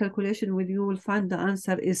 during your calculation, when you will find the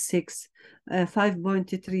answer is 6,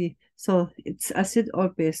 5.3. So it's acid or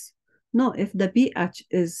base. No, if the pH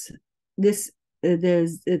is this,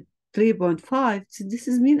 there's 3.5, this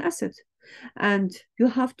is mean acid. And you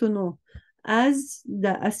have to know, as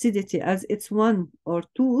the acidity, as it's 1 or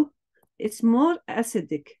 2, it's more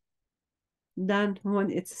acidic than when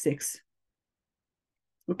it's 6.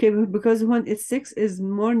 Okay, because when it's 6 is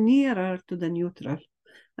more nearer to the neutral.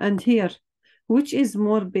 And here, which is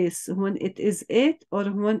more base, when it is 8 or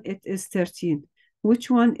when it is 13? Which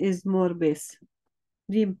one is more base?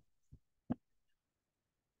 Reem.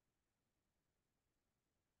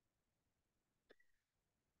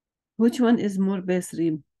 Which one is more base,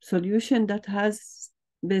 Reem? Solution that has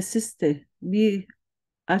basicity,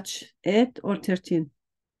 BH 8 or 13?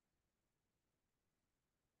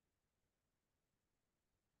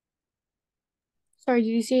 Sorry, did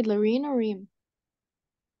you say Lorene or Reem?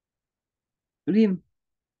 Reem.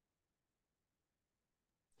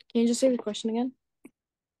 Can you just say the question again?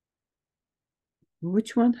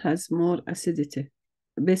 Which one has more acidity?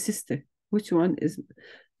 Basicity. Which one is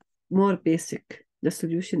more basic? The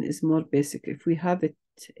solution is more basic if we have it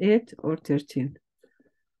 8 or 13.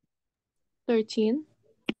 13.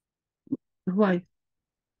 Why?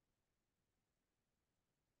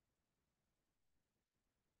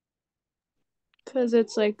 Because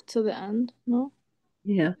it's like to the end, no?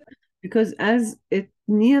 Yeah, because as it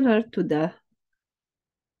nearer to the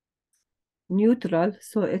neutral,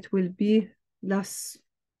 so it will be less.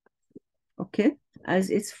 Okay, as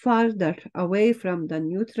it's farther away from the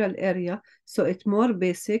neutral area, so it's more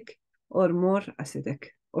basic or more acidic.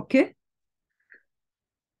 Okay,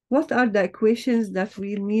 what are the equations that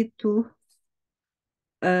we need to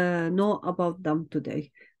know about them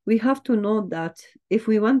today? We have to know that if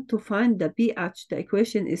we want to find the pH, the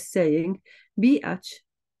equation is saying pH,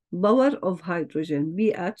 power of hydrogen.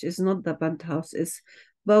 pH is not the penthouse, it's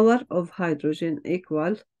power of hydrogen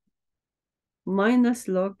equal minus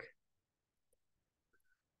log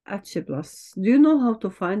H plus. Do you know how to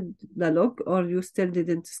find the log, or you still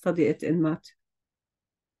didn't study it in math?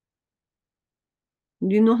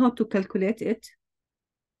 Do you know how to calculate it?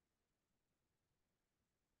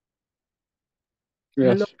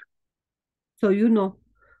 Yes. So you know.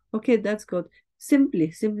 Okay, that's good. Simply,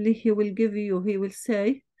 he will give you, he will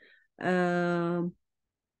say,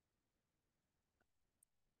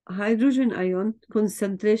 hydrogen ion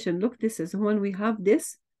concentration. Look, this is when we have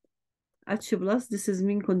this H plus, this is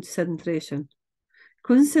mean concentration.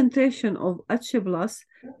 Concentration of H plus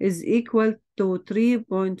is equal to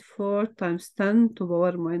 3.4 times 10 to the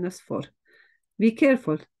power minus 4. Be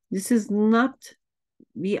careful. This is not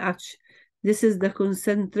pH. This is the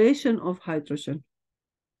concentration of hydrogen.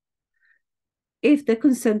 If the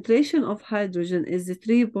concentration of hydrogen is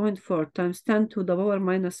 3.4 times 10 to the power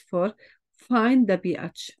minus 4, find the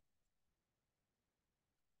pH.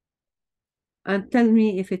 And tell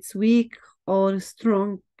me if it's weak or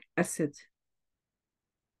strong acid.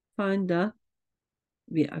 Find the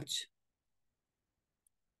pH.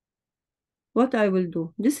 What I will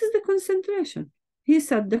do, this is the concentration. He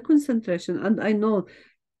said the concentration, and I know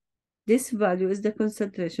this value is the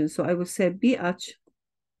concentration. So I will say pH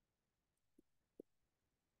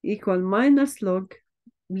equal minus log,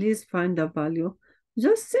 please find the value,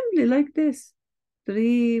 just simply like this,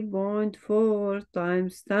 3.4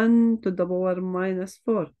 times 10 to the power minus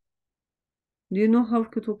 4. Do you know how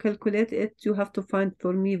to calculate it? You have to find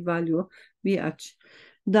for me value pH.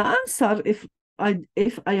 The answer, if I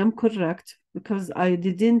am correct, because I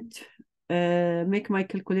didn't make my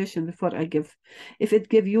calculation before I give. If it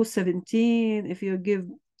give you 17, if you give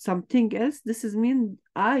something else, this is mean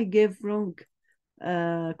I gave wrong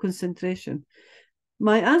concentration.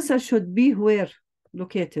 My answer should be where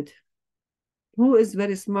located. Who is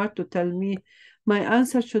very smart to tell me? My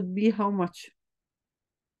answer should be how much?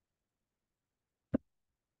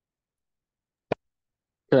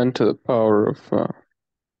 10 to the power of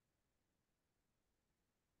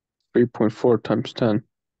 3.4 times 10.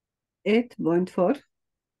 8.4.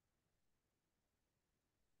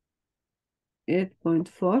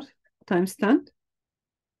 8.4 times 10.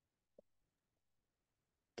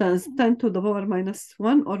 Times 10 to the power minus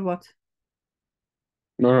 1 or what?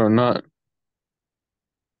 No, not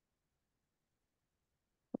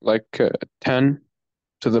like 10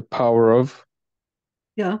 to the power of.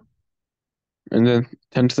 Yeah. And then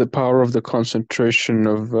 10 to the power of the concentration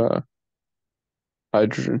of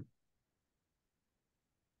hydrogen.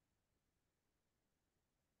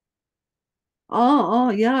 Oh,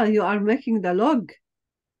 yeah, you are making the log.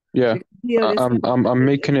 Yeah, Here is I'm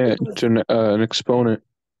making it to an exponent.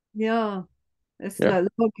 yeah, it's Yeah. the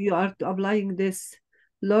log. You are applying this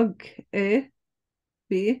log A,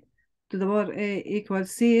 B to the power A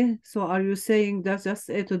equals C. So are you saying that's just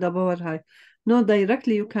A to the power high? No,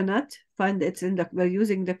 directly you cannot find it in the by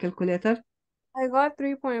using the calculator. I got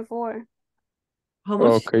 3.4. How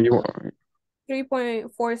much? Okay,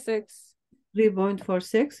 3.46.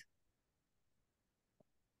 3.46.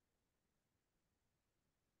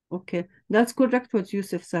 Okay, that's correct what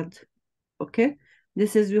Yusuf said. Okay,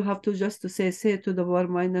 this is you have to just to say to the power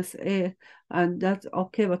minus a, and that's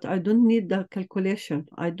okay, but I don't need the calculation.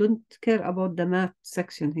 I don't care about the math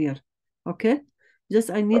section here. Okay, just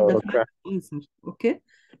I need the Okay. answer. Okay,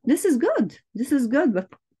 this is good. This is good, but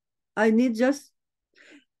I need just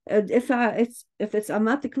if it's a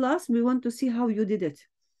math class, we want to see how you did it.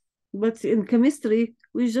 But in chemistry,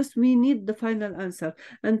 we need the final answer.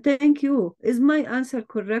 And thank you. Is my answer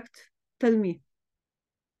correct? Tell me.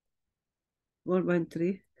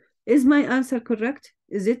 1.3. Is my answer correct?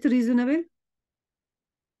 Is it reasonable?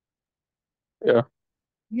 Yeah.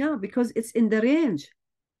 Yeah, because it's in the range.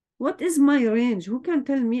 What is my range? Who can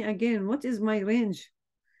tell me again? What is my range?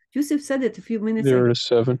 Yusuf said it a few minutes 0 ago. to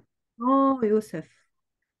 7. Oh, Yusuf.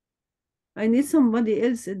 I need somebody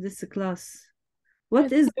else in this class.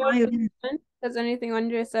 What is my range? Because anything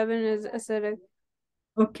under 7 is acidic.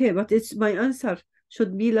 Okay, but it's my answer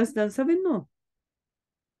should be less than 7? No.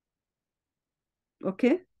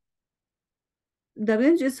 Okay. The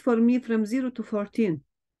range is for me from 0 to 14.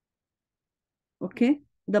 Okay.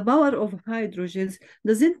 The power of hydrogens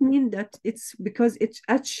doesn't mean that it's because it's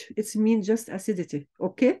H, it's mean just acidity.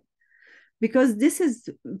 Okay. Because this is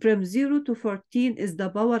from 0 to 14 is the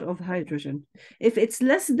power of hydrogen. If it's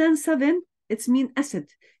less than 7, it's mean acid.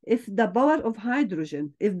 If the power of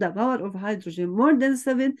hydrogen more than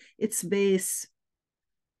 7, it's base.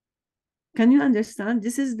 Can you understand?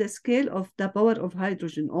 This is the scale of the power of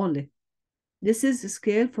hydrogen only. This is the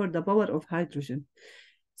scale for the power of hydrogen.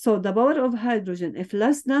 So the power of hydrogen, if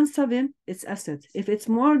less than 7, it's acid. If it's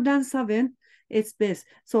more than 7, it's base.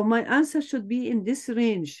 So my answer should be in this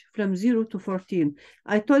range from 0 to 14.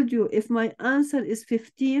 I told you if my answer is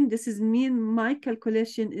 15, this is mean my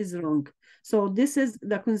calculation is wrong. So this is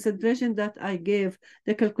the concentration that I gave.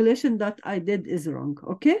 The calculation that I did is wrong,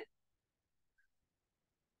 okay?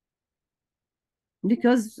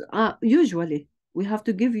 Because usually we have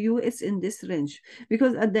to give you it's in this range.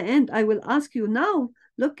 Because at the end, I will ask you now,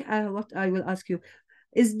 look at what I will ask you.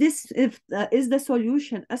 Is the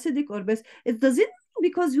solution acidic or base? It doesn't mean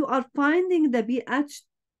because you are finding the pH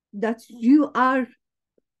that you are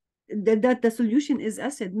that the solution is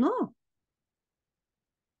acid. No.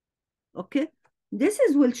 Okay. This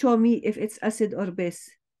is will show me if it's acid or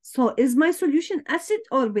base. So is my solution acid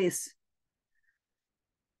or base?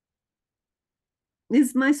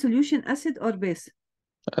 Is my solution acid or base?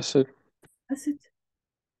 Acid. Acid.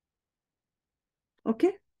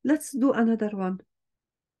 Okay, let's do another one.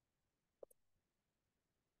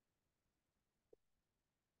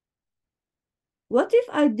 What if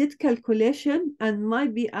I did calculation and my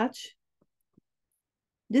pH,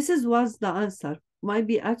 was the answer. My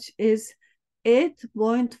pH is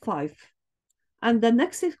 8.5. And the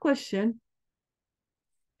next question,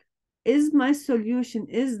 is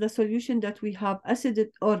the solution that we have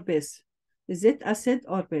acid or base? Is it acid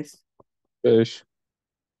or base? Base.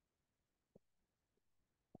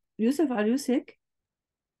 Yusuf, are you sick?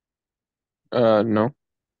 No.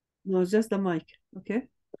 No, just the mic, okay?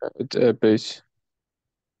 It's base.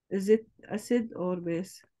 Is it acid or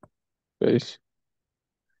base? Base.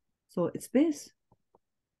 So it's base.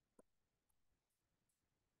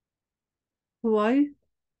 Why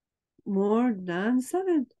more than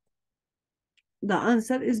 7? The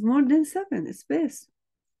answer is more than 7. It's base.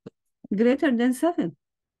 Greater than 7.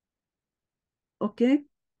 Okay.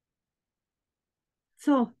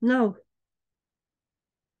 So now,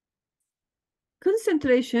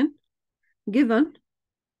 concentration given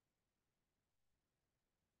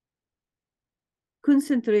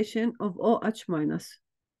concentration of OH minus.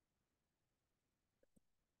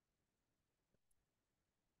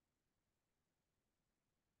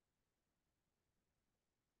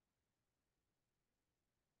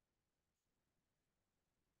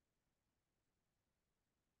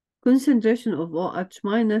 Concentration of OH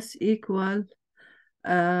minus equal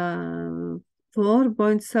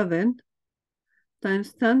 4.7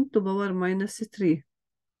 times 10 to power minus 3.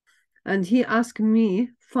 And he asked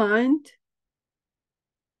me, find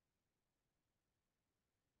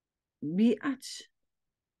pH.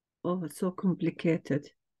 Oh, it's so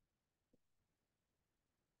complicated.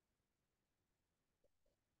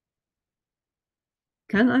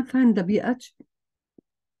 Can I find the pH?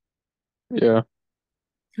 Yeah.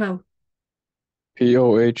 How?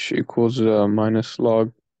 POH equals minus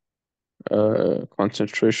log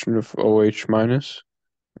concentration of OH minus.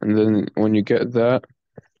 And then when you get that,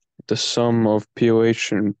 the sum of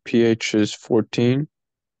POH and pH is 14.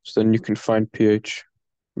 So then you can find pH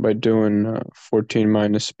by doing 14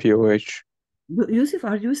 minus POH. Yusuf,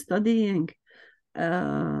 are you studying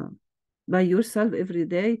by yourself every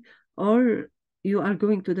day, or you are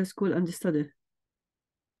going to the school and study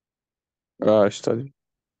I study.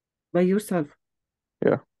 by yourself?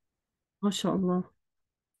 Yeah. MashaAllah.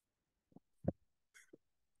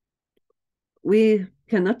 We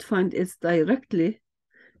cannot find it directly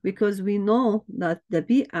because we know that the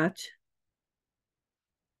pH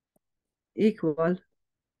equal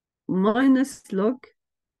minus log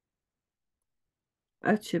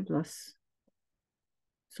H plus.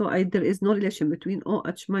 So there is no relation between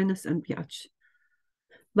OH minus and pH.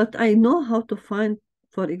 But I know how to find,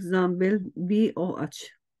 for example, BOH.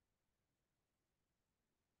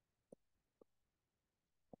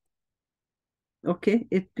 Okay,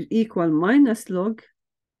 it equal minus log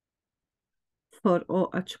for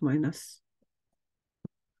OH minus.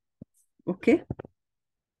 Okay?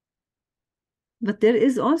 But there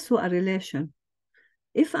is also a relation.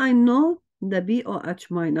 If I know the BOH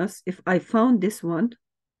minus, if I found this one,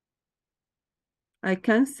 I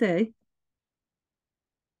can say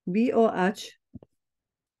BOH.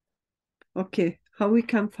 Okay, how we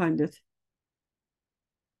can find it?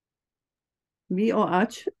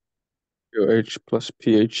 BOH. pH plus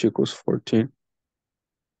pH equals 14.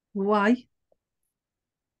 Why?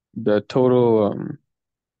 The total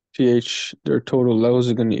pH, their total levels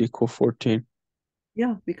are going to equal 14.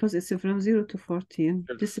 Yeah, because it's from 0 to 14.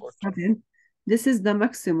 This is 14. 7. This is the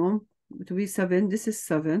maximum. It will be 7. This is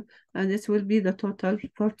 7. And it will be the total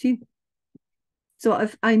 14. So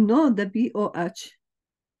if I know the BOH,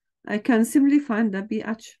 I can simply find the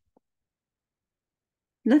pH.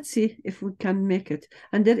 Let's see if we can make it.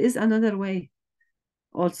 And there is another way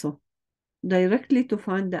also. Directly to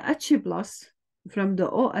find the H plus from the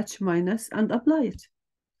OH minus and apply it.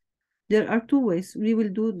 There are two ways. We will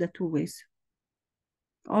do the two ways.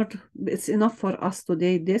 Or it's enough for us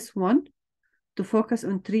today, this one, to focus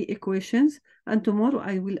on 3 equations. And tomorrow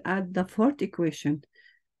I will add the 4th equation,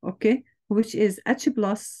 okay? Which is H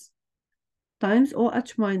plus times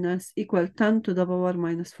OH minus equal 10 to the power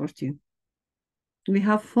minus 14. We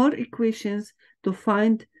have 4 equations to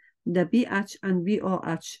find the pH and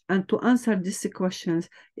BOH, and to answer these questions,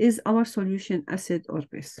 is our solution acid or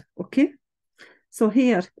base? Okay, so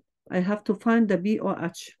here I have to find the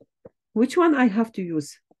BOH. Which one I have to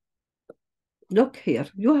use? Look here,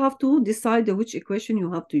 you have to decide which equation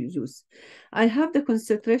you have to use. I have the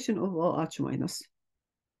concentration of OH minus.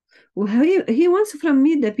 He wants from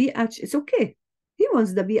me the pH. It's okay. He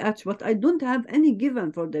wants the pH, but I don't have any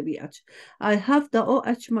given for the pH. I have the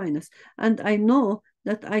OH minus, and I know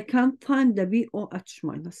that I can't find the BOH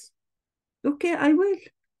minus. Okay, I will.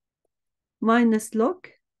 Minus log.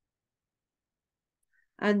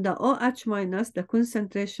 And the OH minus, the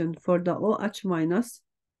concentration for the OH minus,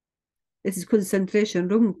 it's concentration,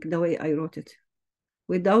 wrong the way I wrote it.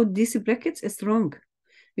 Without these brackets, it's wrong.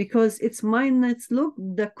 Because it's minus log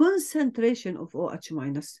the concentration of OH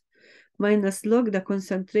minus. Minus log the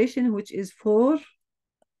concentration, which is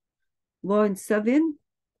 4.7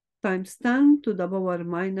 times 10 to the power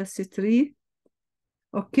minus 3.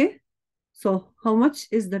 Okay, so how much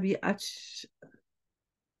is the BH?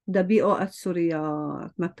 The BOH, sorry,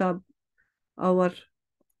 Matab, our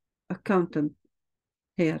accountant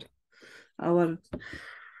here, our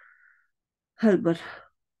helper.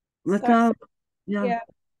 Matab, Yeah.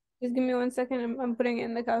 Just give me 1 second. I'm putting it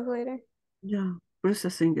in the calculator. Yeah,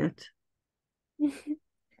 processing it.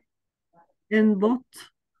 Input,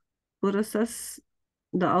 process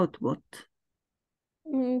the output.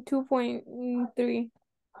 2.3.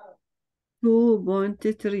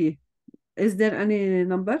 2.3. Is there any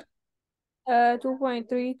number?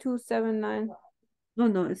 2.3279.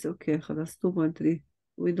 No, it's okay. خلاص 2.3.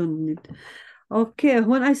 We don't need. Okay,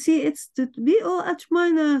 when I see it's the BOH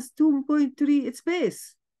minus 2.3, it's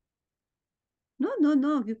base.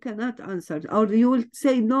 No, you cannot answer. Or you will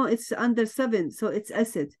say, no, it's under 7, so it's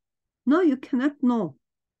acid. No, you cannot know.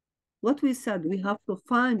 What we said, we have to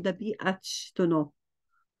find the pH to know.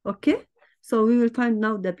 Okay, so we will find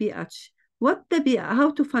now the pH. What the pH? How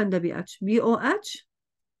to find the pH? BOH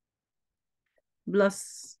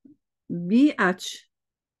plus BH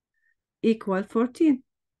equal 14.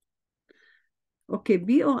 Okay,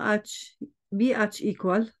 BH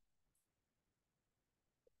equal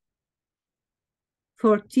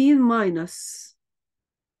 14 minus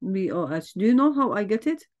BOH. Do you know how I get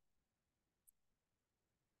it?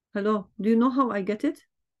 Hello, do you know how I get it?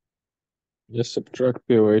 Just subtract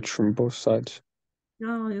pH from both sides.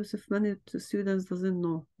 No, Yusuf, many students doesn't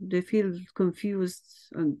know. They feel confused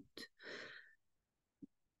and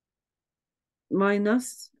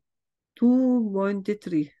minus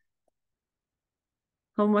 2.3.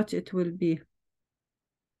 How much it will be?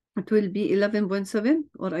 It will be 11.7,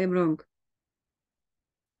 or I'm wrong?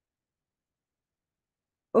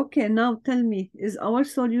 Okay, now tell me, is our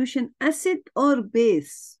solution acid or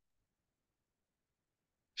base?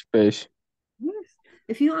 Space. Yes.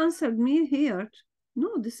 If you answered me here,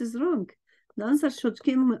 no, this is wrong. The answer should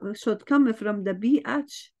come from the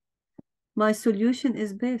pH. My solution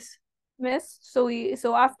is base. Miss,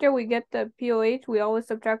 so after we get the pOH, we always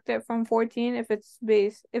subtract it from 14 if it's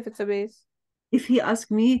a base. If he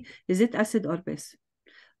asks me, is it acid or base?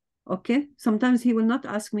 Okay, sometimes he will not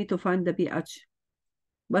ask me to find the pH,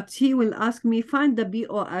 but he will ask me find the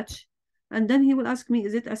BOH, and then he will ask me,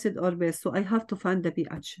 is it acid or base? So I have to find the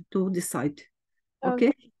pH to decide.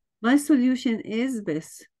 Okay, my solution is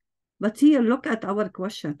base. But here, look at our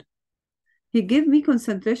question. He gave me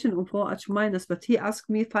concentration of OH minus, but he asked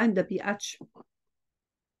me find the pH.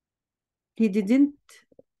 He didn't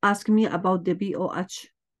ask me about the BOH.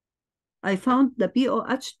 I found the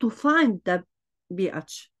BOH to find the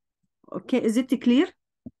pH. Okay, is it clear?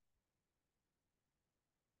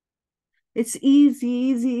 It's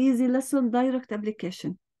easy lesson, direct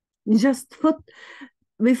application. Just put,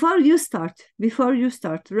 before you start,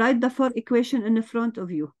 write the 4 equations in the front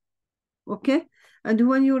of you. Okay? And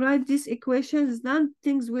when you write these equations, then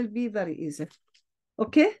things will be very easy.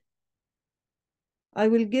 Okay? I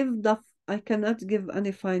cannot give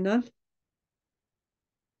any final.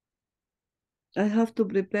 I have to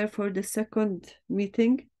prepare for the second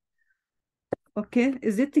meeting. Okay,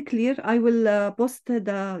 is it clear? I will post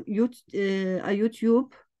a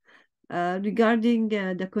YouTube regarding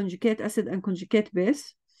the conjugate acid and conjugate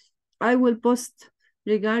base. I will post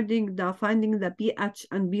regarding the finding the pH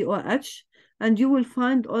and BOH, and you will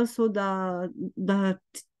find also the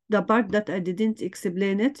part that I didn't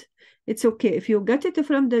explain it. It's okay. If you got it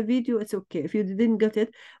from the video, it's okay. If you didn't get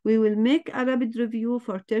it, we will make a rapid review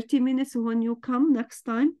for 30 minutes when you come next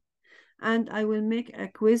time. And I will make a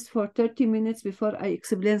quiz for 30 minutes before I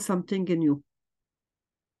explain something new.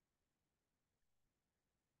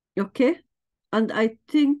 Okay? And I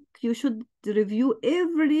think you should review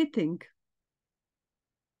everything,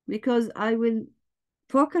 because I will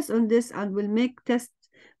focus on this and will make tests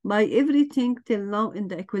by everything till now in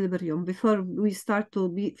the equilibrium before we start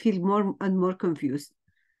to feel more and more confused.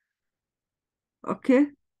 Okay?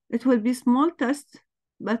 It will be small tests,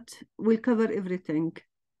 but we'll cover everything.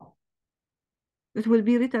 It will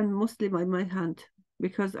be written mostly by my hand,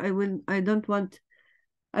 because I want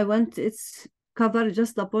it's cover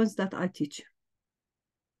just the points that I teach.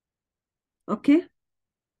 Okay?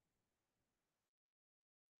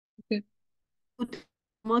 Okay.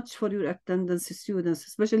 Much for your attendance, students,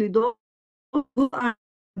 especially those who are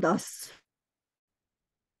with us.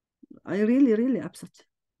 I really upset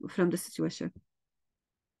from the situation.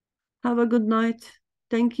 Have a good night.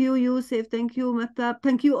 Thank you, Yusuf. Thank you, Matab.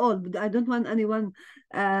 Thank you all. I don't want anyone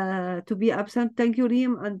to be absent. Thank you,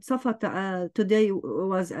 Reem. And Safat today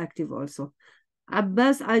was active also.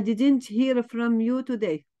 Abbas, I didn't hear from you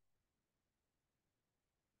today.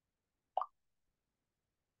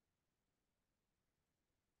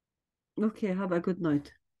 Okay, have a good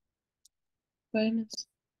night. Bye, Miss.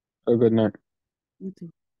 A good night. You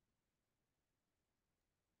too.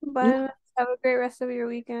 Bye. Have a great rest of your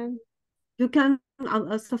weekend. You can,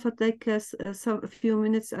 Safat, take a few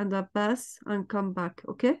minutes and Abbas and come back,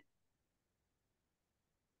 okay?